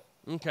expensive.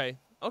 Okay,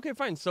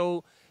 fine.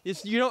 So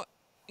you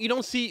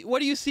don't see, what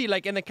do you see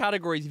like in the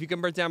categories if you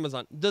compare to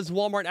Amazon? Does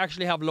Walmart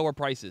actually have lower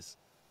prices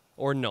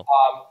or no?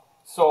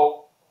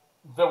 So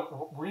the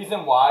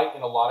reason why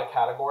in a lot of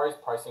categories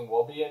pricing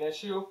will be an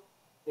issue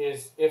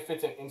is if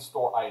it's an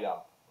in-store item,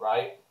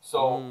 right?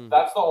 So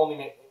that's the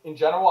only, in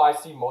general, I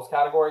see most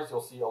categories,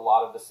 you'll see a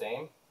lot of the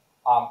same.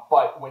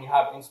 But when you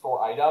have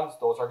in-store items,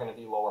 those are going to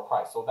be lower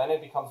price. So then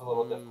it becomes a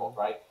little difficult,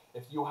 right?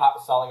 If you have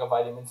selling a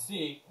vitamin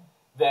C,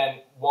 then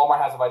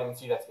Walmart has a vitamin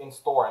C that's in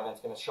store, and then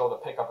it's going to show the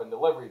pickup and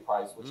delivery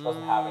price, which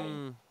doesn't have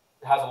any,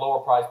 it has a lower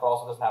price, but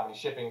also doesn't have any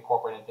shipping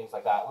incorporated and things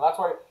like that. And that's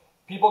where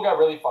people get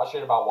really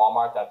frustrated about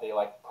Walmart, that they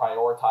like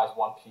prioritize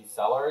 1P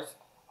sellers,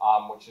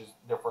 which is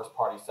their first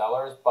party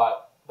sellers.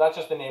 But that's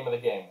just the name of the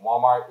game.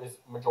 Walmart is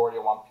majority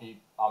of 1P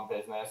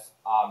business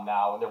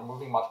now, and they're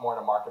moving much more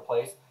into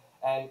marketplace.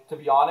 And to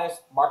be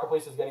honest,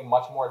 marketplace is getting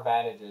much more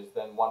advantages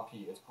than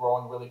 1P. It's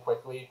growing really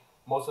quickly.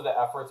 Most of the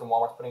efforts in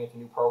Walmart's putting into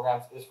new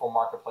programs is for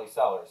marketplace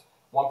sellers.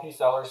 1P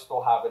sellers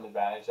still have an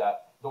advantage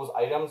that those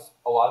items,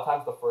 a lot of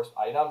times the first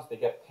items, they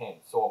get pinned.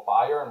 So a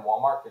buyer in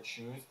Walmart could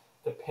choose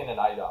to pin an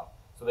item.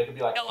 So they could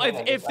be like,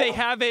 if they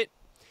have it,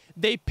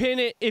 they pin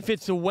it if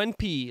it's a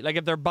 1P, like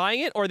if they're buying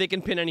it, or they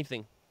can pin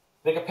anything.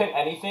 They can pin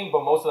anything,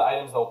 but most of the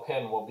items they'll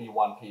pin will be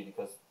 1P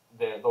because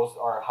those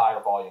are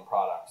higher volume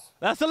products.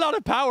 That's a lot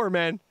of power,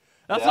 man.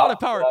 That's a lot of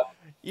power.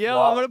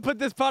 I'm going to put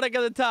this product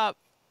at the top.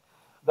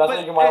 That's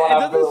why you might want to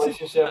have a good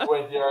relationship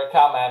with your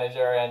account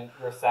manager and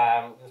your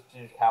SAM,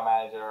 your account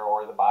manager,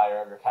 or the buyer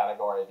of your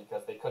category,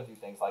 because they could do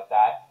things like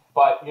that.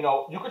 But,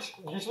 you could,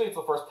 usually it's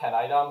the first 10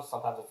 items.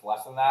 Sometimes it's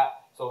less than that.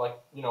 So, like,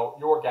 you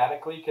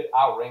organically could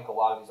outrank a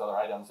lot of these other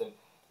items, and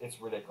it's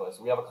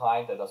ridiculous. We have a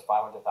client that does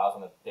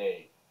 500,000 a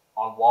day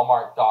on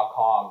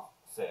Walmart.com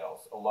sales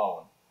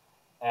alone.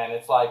 And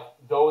it's like,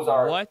 those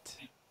are... What?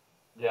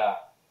 Yeah.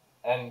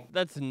 And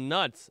that's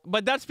nuts.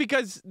 But that's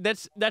because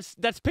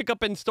that's pick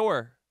up in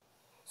store.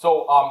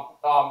 So,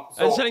 are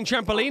they selling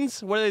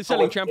trampolines? What are they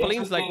selling?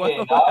 Trampolines? Like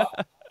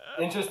what?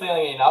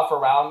 Interestingly enough,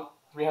 around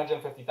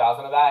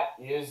 350,000 of that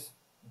is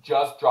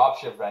just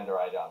dropship vendor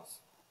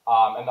items,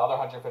 and the other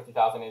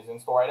 150,000 is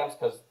in-store items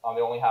because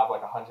they only have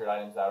like 100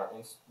 items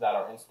that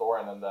are in store,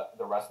 and then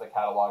the rest of the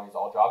catalog is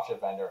all dropship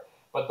vendor.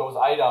 But those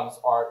items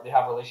they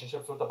have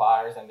relationships with the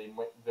buyers, and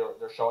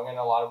they're showing in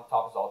a lot of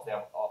top results. They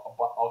have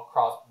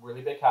across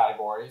really big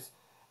categories,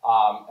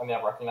 and they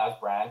have recognized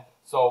brand.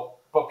 So.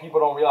 But people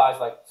don't realize,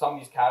 like, some of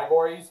these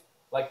categories,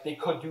 like, they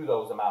could do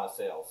those amount of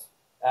sales.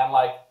 And,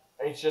 like,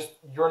 it's just,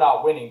 you're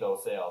not winning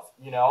those sales,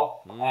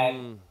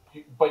 And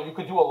but you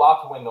could do a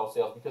lot to win those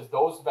sales because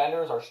those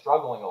vendors are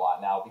struggling a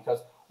lot now because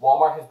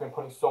Walmart has been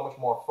putting so much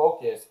more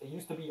focus. It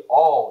used to be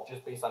all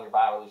just based on your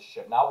buyer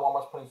relationship. Now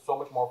Walmart's putting so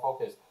much more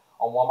focus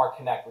on Walmart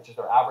Connect, which is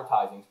their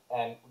advertising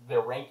and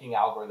their ranking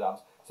algorithms.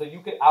 So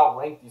you could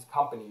outrank these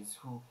companies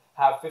who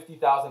have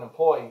 50,000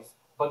 employees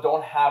but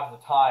don't have the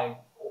time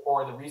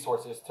or the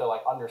resources to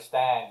like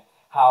understand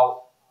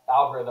how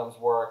algorithms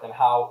work and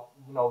how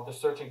the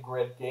search and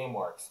grid game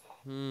works.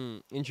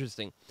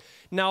 Interesting.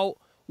 Now,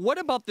 what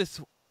about this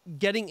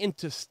getting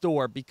into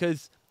store?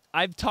 Because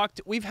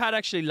we've had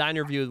actually line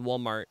review with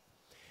Walmart,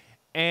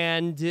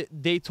 and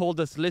they told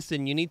us,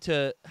 listen, you need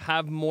to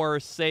have more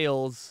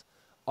sales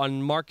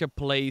on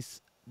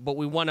marketplace, but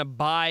we want to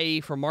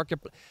buy from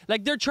marketplace.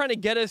 Like they're trying to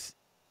get us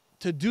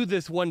to do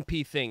this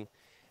 1P thing.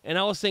 And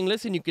I was saying,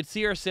 listen, you could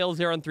see our sales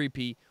there on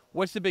 3P.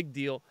 What's the big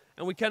deal?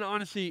 And we kind of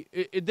honestly,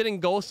 it didn't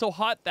go so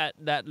hot,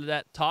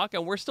 that talk.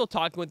 And we're still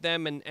talking with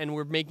them and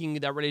we're making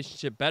that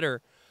relationship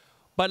better.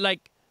 But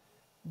like,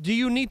 do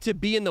you need to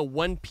be in the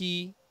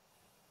 1P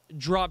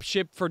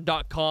dropship for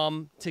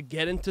 .com to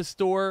get into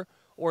store?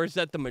 Or is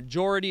that the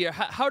majority? Or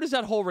how does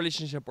that whole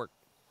relationship work?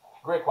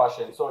 Great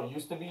question. So it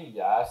used to be,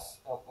 yes.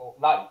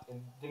 It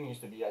didn't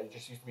used to be. It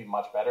just used to be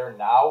much better.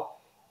 Now,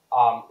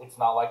 it's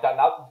not like that.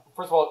 Now,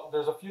 first of all,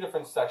 there's a few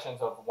different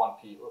sections of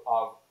 1P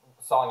of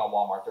selling on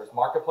Walmart. There's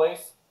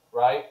marketplace,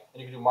 right?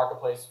 And you can do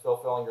marketplace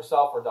fulfilling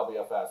yourself or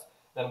WFS.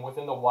 Then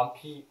within the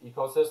 1P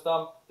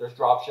ecosystem, there's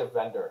dropship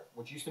vendor,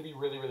 which used to be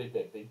really, really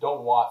big. They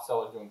don't want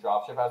sellers doing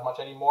dropship as much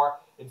anymore.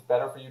 It's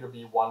better for you to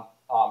be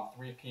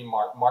 3P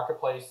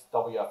marketplace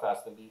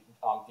WFS than be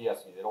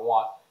DSV. They don't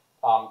want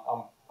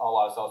a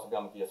lot of sellers to be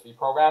on the DSV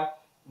program.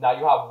 Now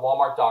you have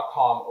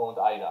Walmart.com owned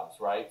items,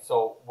 right?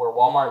 So where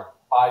Walmart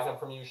buys them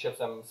from you, ships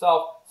them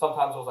himself,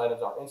 sometimes those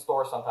items are in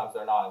store, sometimes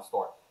they're not in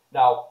store.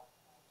 Now,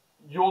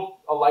 you'll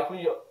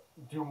likely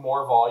do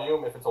more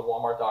volume if it's a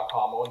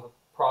Walmart.com owned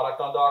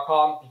product on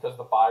 .com because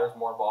the buyer's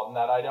more involved in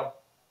that item.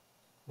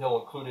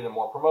 They'll include it in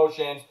more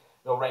promotions.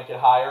 They'll rank it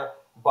higher.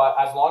 But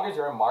as long as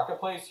you're in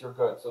marketplace, you're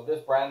good. So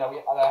this brand that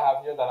I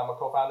have here that I'm a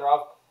co-founder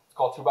of, it's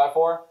called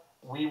 2x4.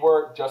 We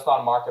were just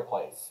on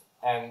marketplace.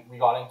 and we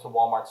got into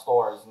Walmart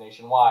stores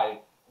nationwide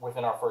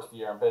within our first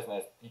year in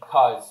business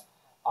because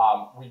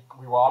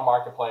we were on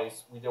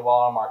Marketplace. We did well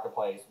on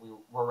Marketplace. We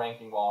were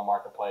ranking well on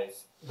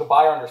Marketplace. The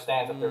buyer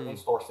understands that their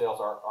in-store sales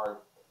are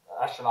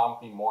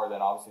astronomically more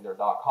than obviously their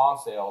 .com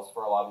sales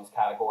for a lot of these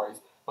categories,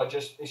 but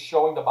just is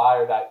showing the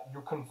buyer that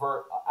you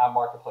convert at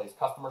Marketplace.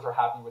 Customers are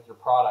happy with your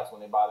products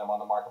when they buy them on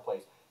the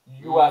Marketplace.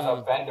 You as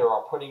a vendor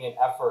are putting in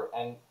effort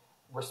and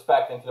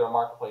respect into their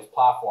Marketplace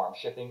platform,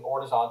 shipping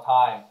orders on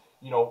time,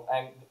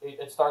 and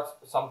it starts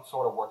some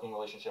sort of working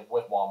relationship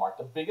with Walmart.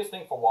 The biggest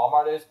thing for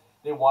Walmart is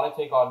they want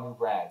to take on new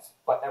brands,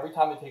 but every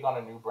time they take on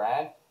a new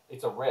brand,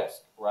 it's a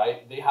risk,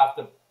 right? They have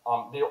to,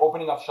 they're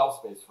opening up shelf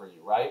space for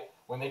you, right?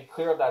 When they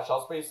clear up that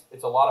shelf space,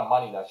 it's a lot of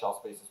money that shelf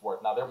space is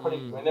worth. Now they're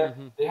putting you in there.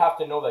 They have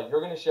to know that you're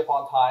going to ship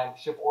on time,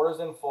 ship orders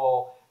in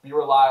full, be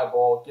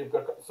reliable, give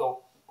good.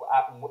 So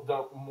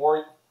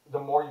the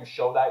more you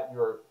show that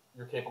you're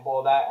capable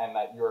of that and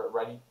that you're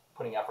already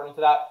putting effort into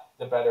that,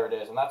 the better it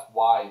is. And that's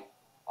why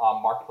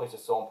Marketplace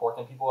is so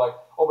important. People are like,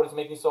 oh, but it's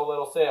making so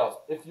little sales.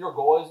 If your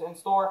goal is in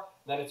store,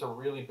 then it's a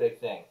really big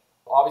thing.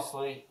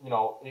 Obviously,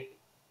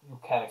 you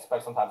can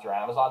expect sometimes your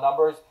Amazon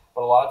numbers,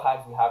 but a lot of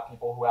times we have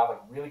people who have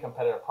like really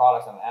competitive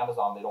products on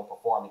Amazon. They don't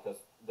perform because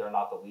they're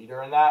not the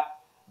leader in that.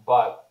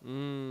 But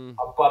on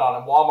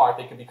Walmart,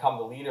 they could become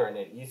the leader in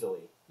it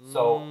easily.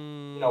 So,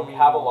 we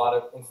have a lot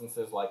of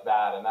instances like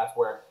that, and that's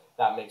where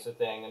that makes a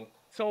thing. And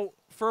so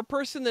for a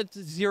person that's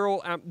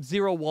zero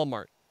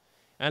Walmart,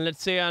 and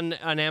let's say on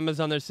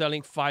Amazon they're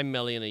selling 5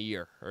 million a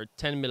year or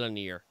 10 million a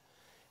year,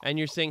 and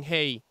you're saying,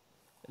 hey,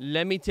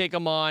 let me take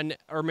them on,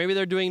 or maybe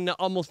they're doing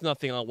almost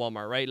nothing on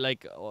Walmart, right?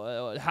 Like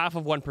half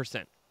of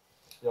 1%.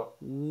 Yep.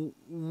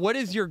 What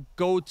is your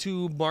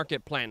go-to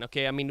market plan?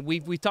 Okay, I mean,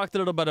 we talked a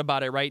little bit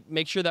about it, right?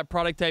 Make sure that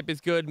product type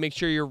is good. Make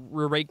sure your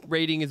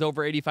rating is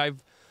over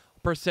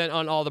 85%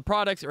 on all the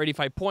products, or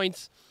 85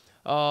 points.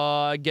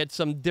 Get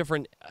some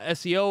different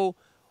SEO.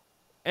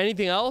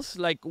 Anything else?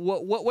 Like,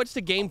 what's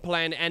the game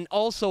plan? And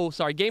also,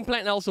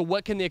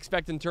 what can they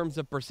expect in terms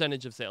of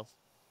percentage of sales?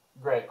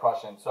 Great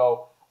question.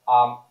 So,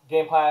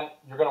 game plan,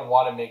 you're going to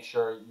want to make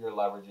sure you're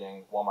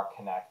leveraging Walmart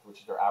Connect, which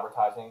is their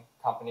advertising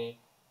company,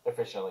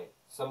 efficiently.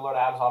 Similar to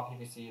Amazon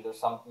PPC, there's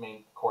some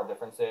main core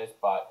differences,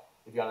 but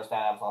if you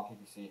understand Amazon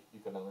PPC, you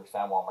can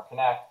understand Walmart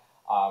Connect.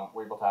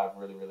 We're able to have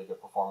really, really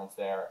good performance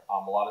there.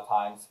 A lot of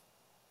times,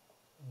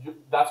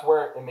 that's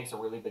where it makes a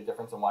really big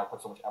difference and why I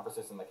put so much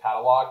emphasis in the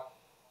catalog.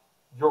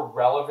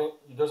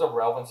 There's a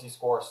relevancy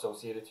score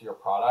associated to your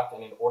product,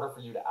 and in order for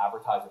you to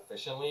advertise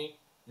efficiently,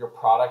 your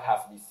product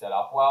has to be set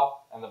up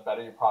well, and the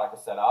better your product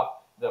is set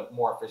up, the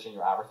more efficient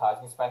your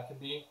advertising spend could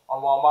be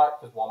on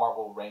Walmart, because Walmart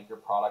will rank your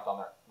product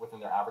within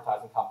their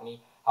advertising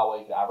company, how well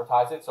you can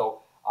advertise it.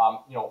 So,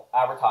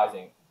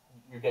 advertising,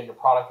 you get your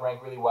product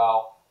ranked really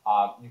well.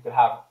 You could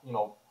have,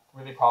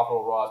 really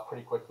profitable ROAS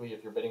pretty quickly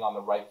if you're bidding on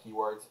the right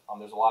keywords.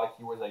 There's a lot of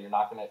keywords that you're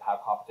not going to have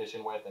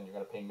competition with, and you're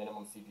going to pay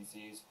minimum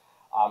CPCs.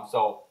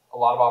 So a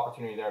lot of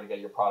opportunity there to get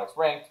your products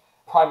ranked.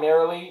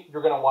 Primarily,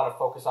 you're going to want to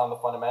focus on the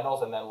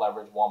fundamentals and then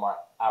leverage Walmart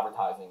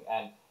advertising.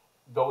 And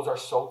those are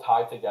so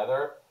tied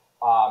together,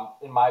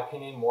 in my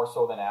opinion, more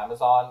so than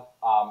Amazon.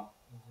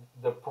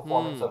 The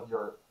performance of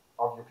your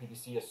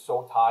PPC is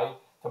so tied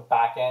to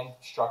back-end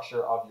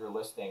structure of your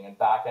listing and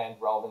back-end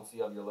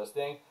relevancy of your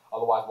listing.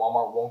 Otherwise,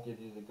 Walmart won't give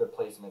you the good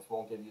placements,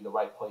 won't give you the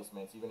right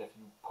placements, even if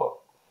you put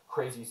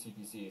crazy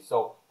CPCs.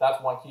 So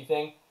that's one key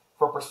thing.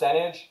 For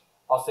percentage,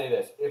 I'll say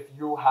this. If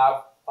you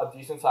have a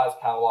decent-sized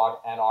catalog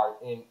and are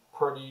in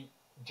pretty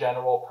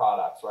general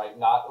products, right,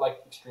 not like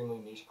extremely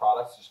niche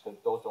products, just because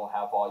those don't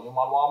have volume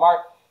on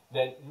Walmart,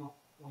 then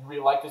we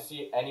like to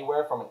see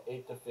anywhere from an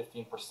 8 to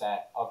 15%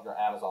 of your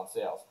Amazon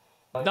sales.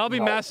 That'll be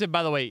massive,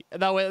 by the way.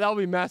 That'll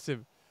be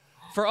massive.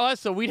 For us,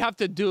 so we'd have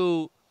to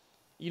do,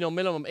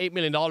 minimum $8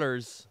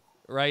 million,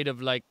 right,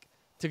 of like,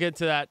 to get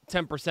to that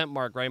 10%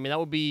 mark, right? I mean,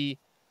 that'll be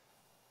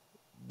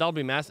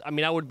massive. I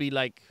mean, that would be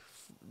like,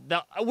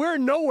 we're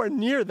nowhere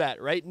near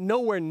that, right?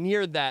 Nowhere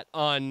near that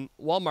on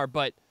Walmart,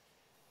 but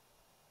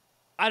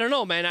I don't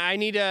know, man. I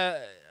need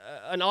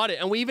an audit.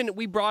 And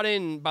we brought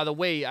in, by the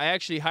way, I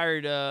actually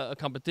hired a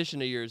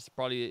competition of yours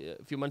probably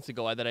a few months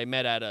ago that I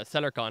met at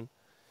SellerCon.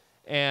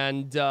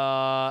 And,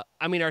 I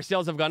mean, our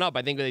sales have gone up.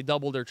 I think they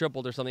doubled or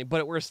tripled or something,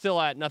 but we're still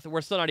at nothing.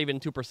 We're still not even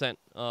 2%.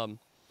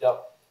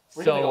 Yep.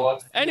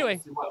 Anyway.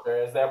 See what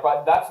there is there.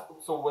 But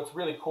so what's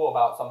really cool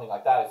about something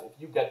like that is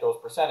if you get those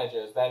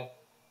percentages, then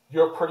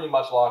you're pretty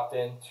much locked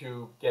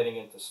into getting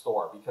into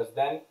store, because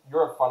then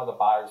you're in front of the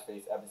buyer's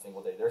face every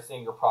single day. They're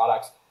seeing your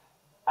products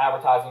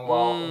advertising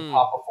well, in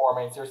top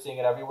performance. They're seeing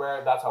it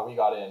everywhere. That's how we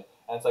got in.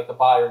 And it's like the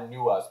buyer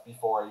knew us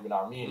before even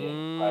our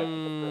meeting, right?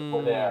 Because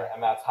we're there.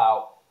 And that's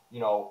how,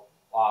 you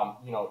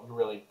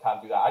really kind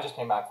of do that. I just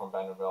came back from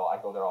Bentonville.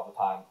 I go there all the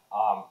time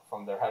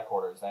from their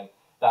headquarters. And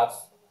that's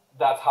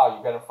how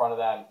you get in front of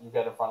them. You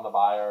get in front of the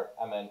buyer,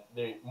 and then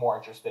they're more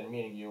interested in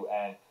meeting you,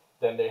 and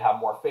then they have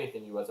more faith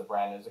in you as a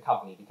brand and as a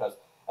company.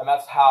 And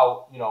that's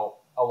how,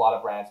 a lot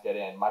of brands get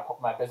in.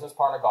 My business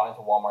partner got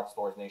into Walmart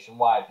stores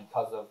nationwide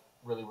because of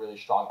really, really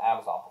strong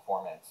Amazon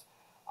performance.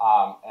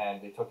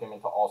 and they took him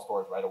into all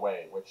stores right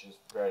away, which is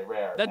very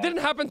rare. That didn't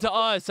happen to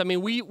us. I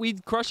mean, we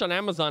crushed on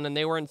Amazon and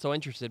they weren't so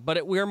interested.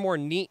 But we're more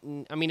neat.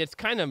 I mean, it's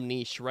kind of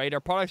niche, right? Our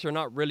products are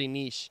not really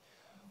niche,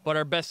 but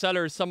our best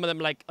sellers, some of them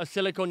like a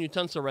silicone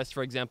utensil rest,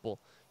 for example.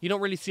 You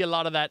don't really see a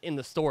lot of that in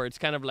the store. It's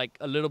kind of like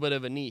a little bit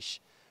of a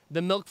niche.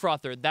 The milk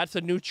frother, that's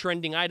a new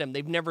trending item.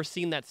 They've never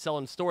seen that sell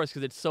in stores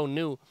because it's so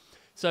new.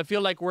 So I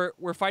feel like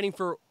we're fighting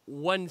for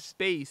one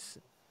space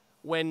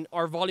when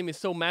our volume is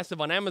so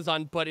massive on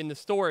Amazon, but in the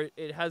store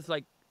it has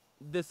like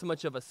this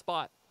much of a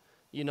spot,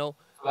 you know.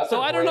 So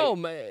I don't know.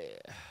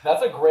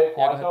 That's a great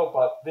point though,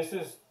 but this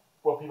is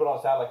what people don't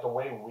understand. Like the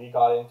way we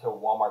got into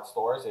Walmart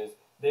stores is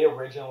they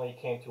originally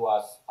came to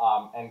us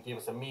and gave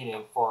us a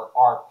meeting for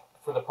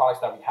the products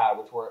that we had,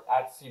 which were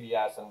at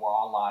CVS and were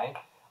online.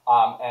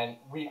 And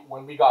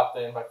when we got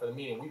the invite for the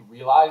meeting, we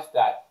realized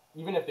that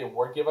even if they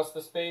would give us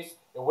the space,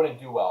 it wouldn't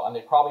do well, and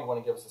they probably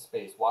wouldn't give us the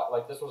space.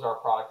 Like this was our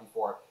product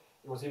before.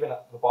 It was even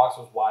the box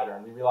was wider,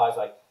 and we realized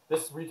like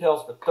this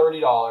retails for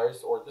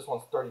 $30 or this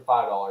one's $35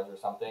 or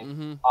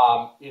something.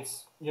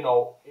 It's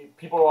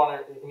people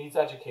want it needs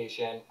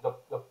education.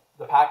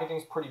 The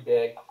packaging's pretty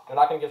big. They're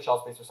not going to give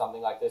shelf space for something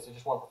like this. They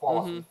just want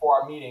performance. So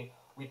before our meeting,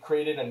 we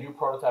created a new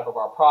prototype of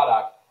our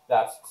product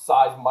that's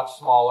sized much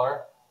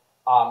smaller.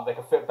 That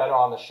could fit better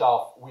on the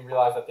shelf. We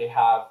realized that they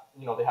have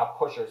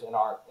pushers in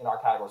our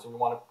category, so we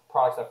wanted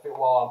products that fit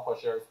well on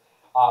pushers.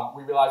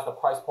 We realized the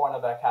price point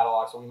of that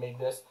catalog, so we made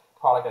this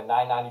product at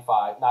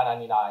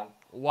 $9.99.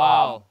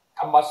 Wow.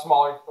 A much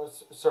smaller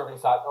serving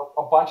size,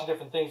 a bunch of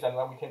different things. And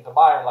when we came to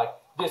buyer, like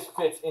this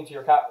fits into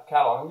your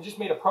catalog, and we just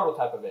made a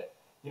prototype of it.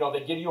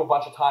 They give you a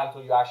bunch of time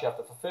until you actually have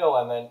to fulfill,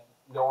 and then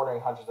they're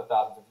ordering hundreds of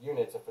thousands of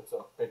units if it's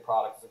a big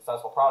product, a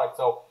successful product.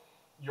 So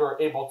you're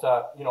able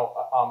to,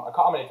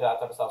 accommodate to that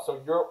type of stuff.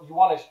 So you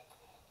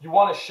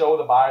want to show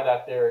the buyer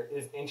that there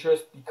is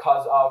interest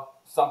because of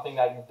something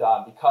that you've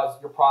done,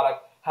 because your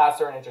product has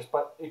certain interest.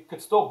 But it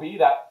could still be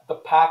that the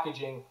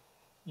packaging,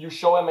 you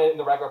show them it in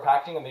the regular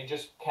packaging, and they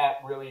just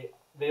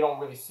they don't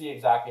really see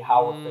exactly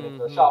how it will fit into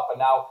their shop. But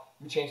now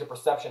you change the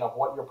perception of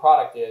what your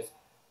product is.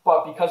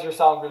 But because you're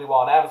selling really well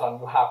on Amazon,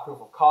 you have proof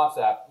of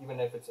concept, even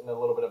if it's in a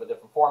little bit of a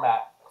different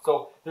format.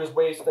 So there's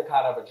ways to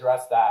kind of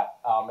address that.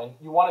 And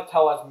you want to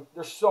tell us,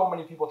 there's so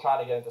many people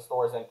trying to get into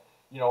stores, and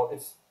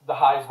it's the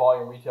highest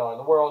volume retailer in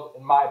the world.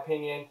 In my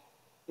opinion,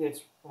 it's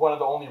one of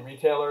the only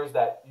retailers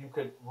that you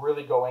could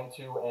really go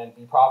into and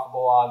be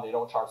profitable on. They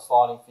don't charge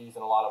slotting fees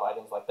and a lot of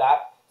items like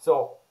that.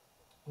 So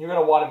you're going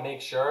to want to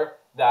make sure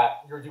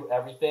that you do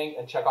everything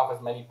and check off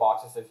as many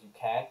boxes as you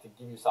can to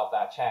give yourself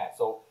that chance.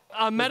 So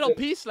a metal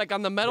piece, like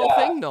on the metal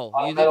thing? No.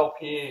 On a metal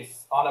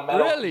piece.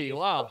 Really?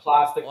 Wow. The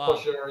plastic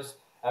pushers.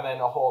 And then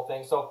the whole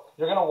thing. So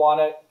you're going to want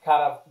to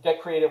kind of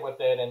get creative with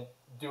it and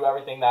do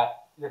everything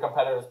that your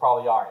competitors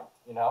probably aren't,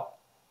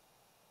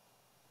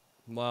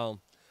 Wow.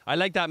 I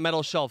like that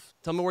metal shelf.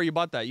 Tell me where you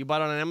bought that. You bought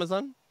it on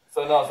Amazon?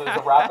 So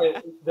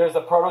there's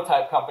a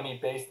prototype company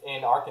based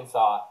in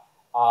Arkansas.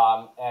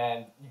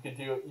 And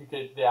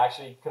they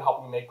actually could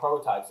help you make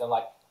prototypes. And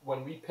like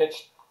when we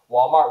pitched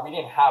Walmart, we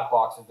didn't have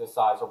boxes this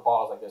size or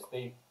bottles like this.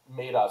 They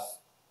made us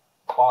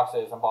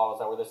boxes and bottles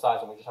that were this size,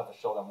 and we just have to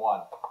show them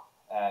one.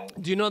 And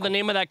do you know the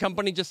name of that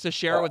company just to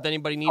share it with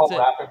anybody needs it?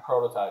 Rapid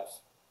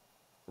Prototypes.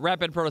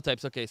 Rapid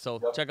Prototypes. Okay,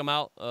 so check them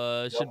out.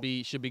 Should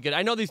be good.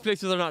 I know these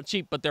places are not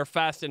cheap, but they're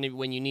fast and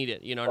when you need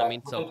it. You know what I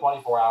mean? Within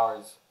 24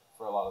 hours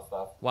for a lot of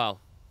stuff. Wow,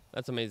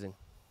 that's amazing.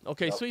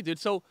 Okay, sweet, dude.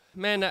 So,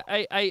 man,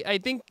 I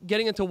think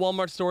getting into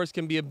Walmart stores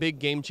can be a big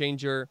game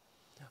changer.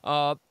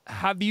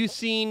 Have you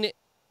seen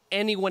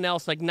anyone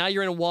else? Like now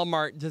you're in a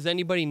Walmart. Does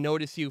anybody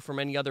notice you from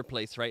any other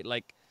place? Right,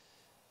 like.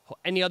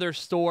 Any other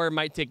store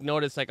might take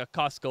notice, like a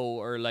Costco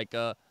or like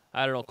a,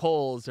 I don't know,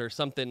 Kohl's or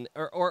something,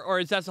 or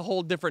is that a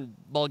whole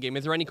different ballgame?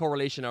 Is there any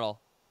correlation at all?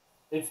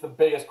 It's the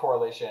biggest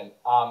correlation.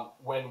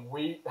 When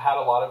we had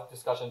a lot of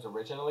discussions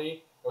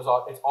originally,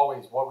 it's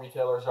always what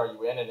retailers are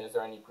you in, and is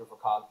there any proof of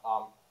concept?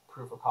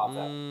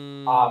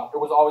 It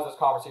was always those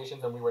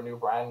conversations, and we were a new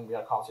brand, and we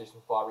had conversations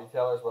with a lot of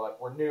retailers. We're like,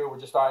 we're new, we're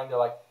just starting to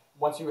like.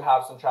 Once you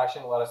have some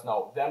traction, let us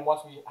know. Then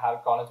once we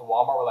had gone into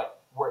Walmart, we're like,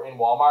 we're in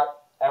Walmart.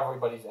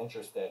 Everybody's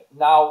interested.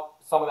 Now,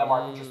 some of them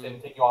are interested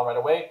in taking you on right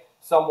away.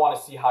 Some want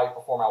to see how you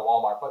perform at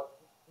Walmart. But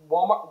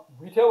Walmart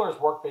retailers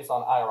work based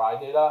on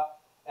IRI data,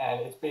 and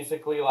it's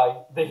basically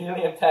like the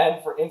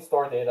helium-10 for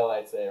in-store data,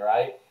 let's say,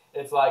 right?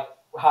 It's like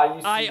how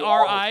you see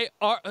IRI.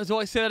 So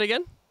I say that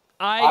again.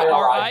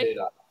 IRI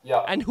data.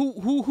 Yeah. And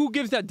who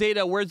gives that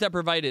data? Where is that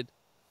provided?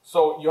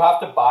 So you have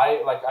to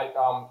buy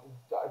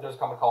there's a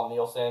company called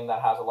Nielsen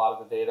that has a lot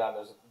of the data, and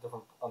there's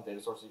different data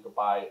sources you could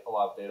buy a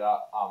lot of data.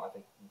 I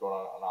think you go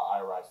on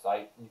an IRI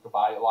site, you could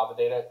buy a lot of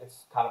the data.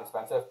 It's kind of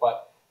expensive,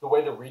 but the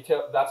way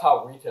that's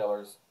how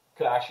retailers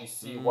could actually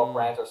see what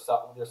brands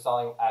they're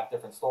selling at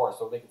different stores.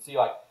 So they could see,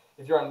 like,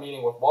 if you're in a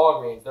meeting with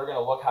Walgreens, they're going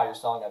to look how you're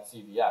selling at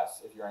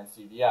CVS if you're in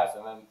CVS,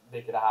 and then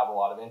they could have a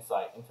lot of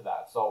insight into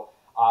that. So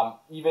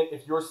even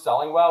if you're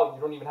selling well,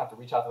 you don't even have to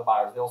reach out to the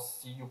buyers. They'll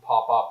see you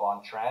pop up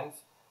on trends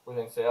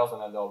within sales,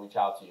 and then they'll reach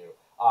out to you.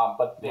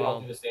 but they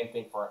don't do the same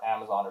thing for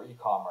Amazon or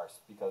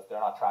e-commerce because they're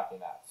not tracking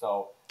that.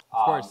 So,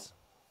 of course.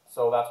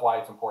 So that's why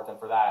it's important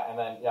for that. And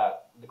then, yeah,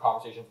 the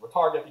conversations with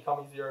Target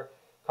become easier,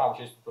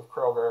 conversations with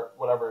Kroger,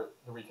 whatever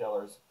the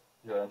retailers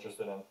you're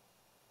interested in.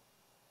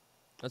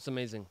 That's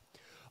amazing.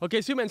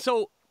 Okay, so man,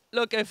 so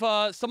look, if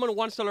someone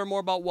wants to learn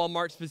more about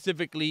Walmart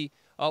specifically,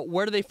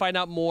 where do they find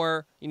out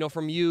more,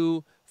 from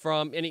you,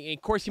 from any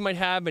course you might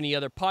have, any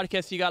other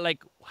podcasts you got?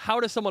 Like, how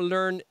does someone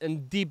learn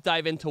and deep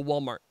dive into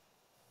Walmart?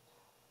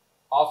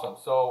 Awesome.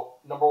 So,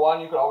 number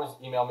one, you could always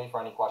email me for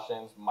any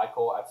questions,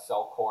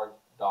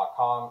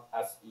 michael@sellcord.com,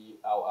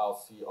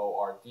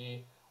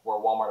 SELLCORD. We're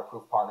Walmart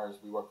approved partners.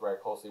 We work very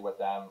closely with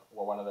them.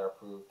 We're one of their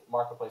approved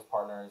marketplace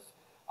partners,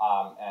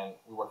 and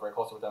we work very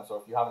closely with them. So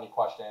if you have any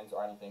questions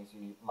or any things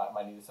you might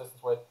need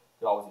assistance with, you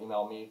can always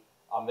email me.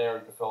 There,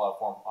 you can fill out a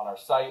form on our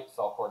site,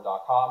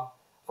 sellcord.com.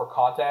 For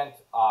content,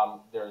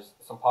 there's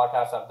some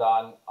podcasts I've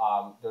done.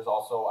 There's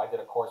also, I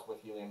did a course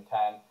with Helium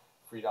 10,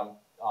 Freedom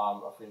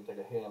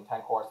Ticket Helium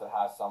 10 course that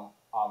has some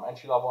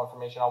entry-level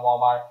information on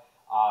Walmart.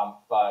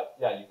 But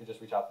yeah, you could just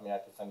reach out to me. I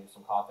could send you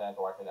some content,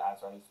 or I could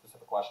answer any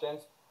specific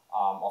questions.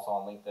 Also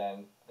on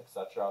LinkedIn,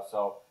 etc.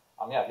 So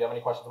yeah, if you have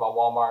any questions about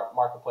Walmart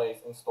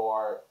Marketplace,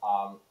 in-store,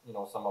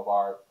 some of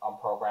our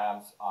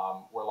programs,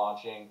 we're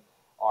launching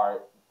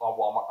our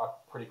Walmart, a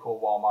pretty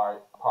cool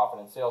Walmart profit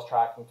and sales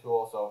tracking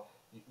tool. So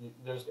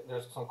there's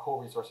some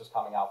cool resources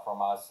coming out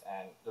from us,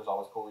 and there's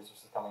always cool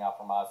resources coming out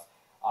from us.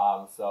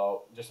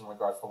 So just in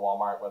regards to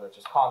Walmart, whether it's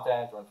just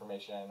content or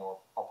information or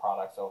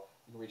products, so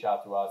you can reach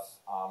out to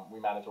us. We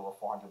manage over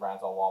 400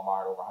 brands on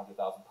Walmart, over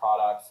 100,000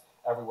 products,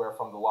 everywhere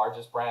from the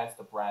largest brands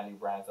to brand new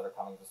brands that are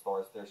coming to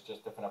stores. There's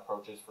just different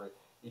approaches for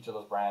each of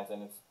those brands,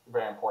 and it's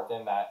very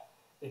important that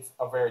it's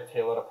a very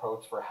tailored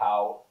approach for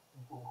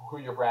who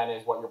your brand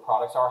is, what your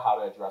products are, how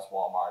to address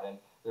Walmart. And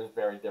there's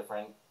very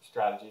different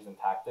strategies and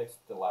tactics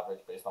to leverage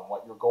based on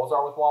what your goals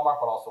are with Walmart,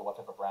 but also what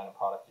type of brand and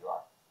product you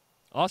are.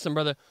 Awesome,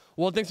 brother.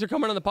 Well, thanks for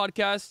coming on the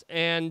podcast.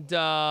 And,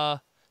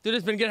 dude,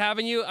 it's been good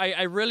having you.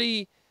 I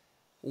really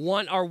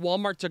want our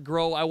Walmart to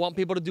grow. I want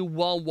people to do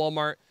well in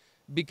Walmart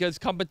because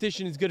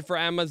competition is good for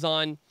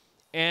Amazon.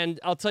 And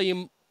I'll tell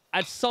you,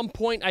 at some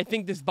point, I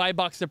think this buy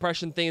box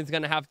depression thing is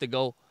going to have to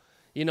go.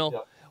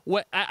 Yep.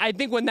 I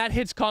think when that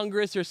hits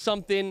Congress or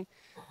something,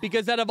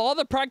 because out of all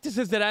the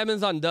practices that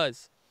Amazon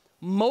does,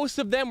 most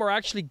of them are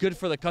actually good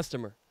for the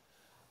customer.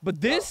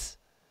 But this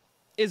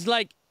is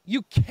like,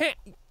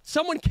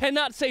 someone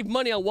cannot save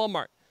money on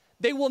Walmart.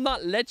 They will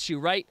not let you,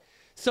 right?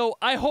 So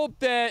I hope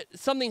that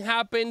something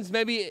happens.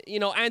 Maybe,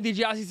 Andy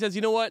Jassy says,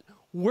 you know what?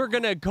 We're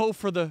going to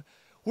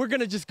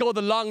just go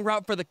the long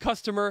route for the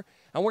customer,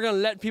 and we're going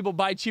to let people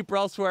buy cheaper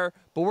elsewhere,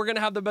 but we're going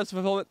to have the best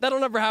fulfillment. That'll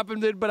never happen,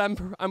 dude, but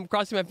I'm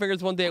crossing my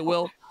fingers one day it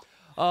will.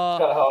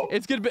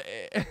 It's good.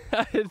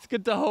 It's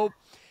good to hope.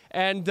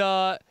 And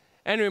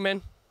anyway,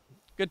 man,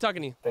 good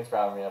talking to you. Thanks for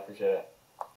having me. I appreciate it.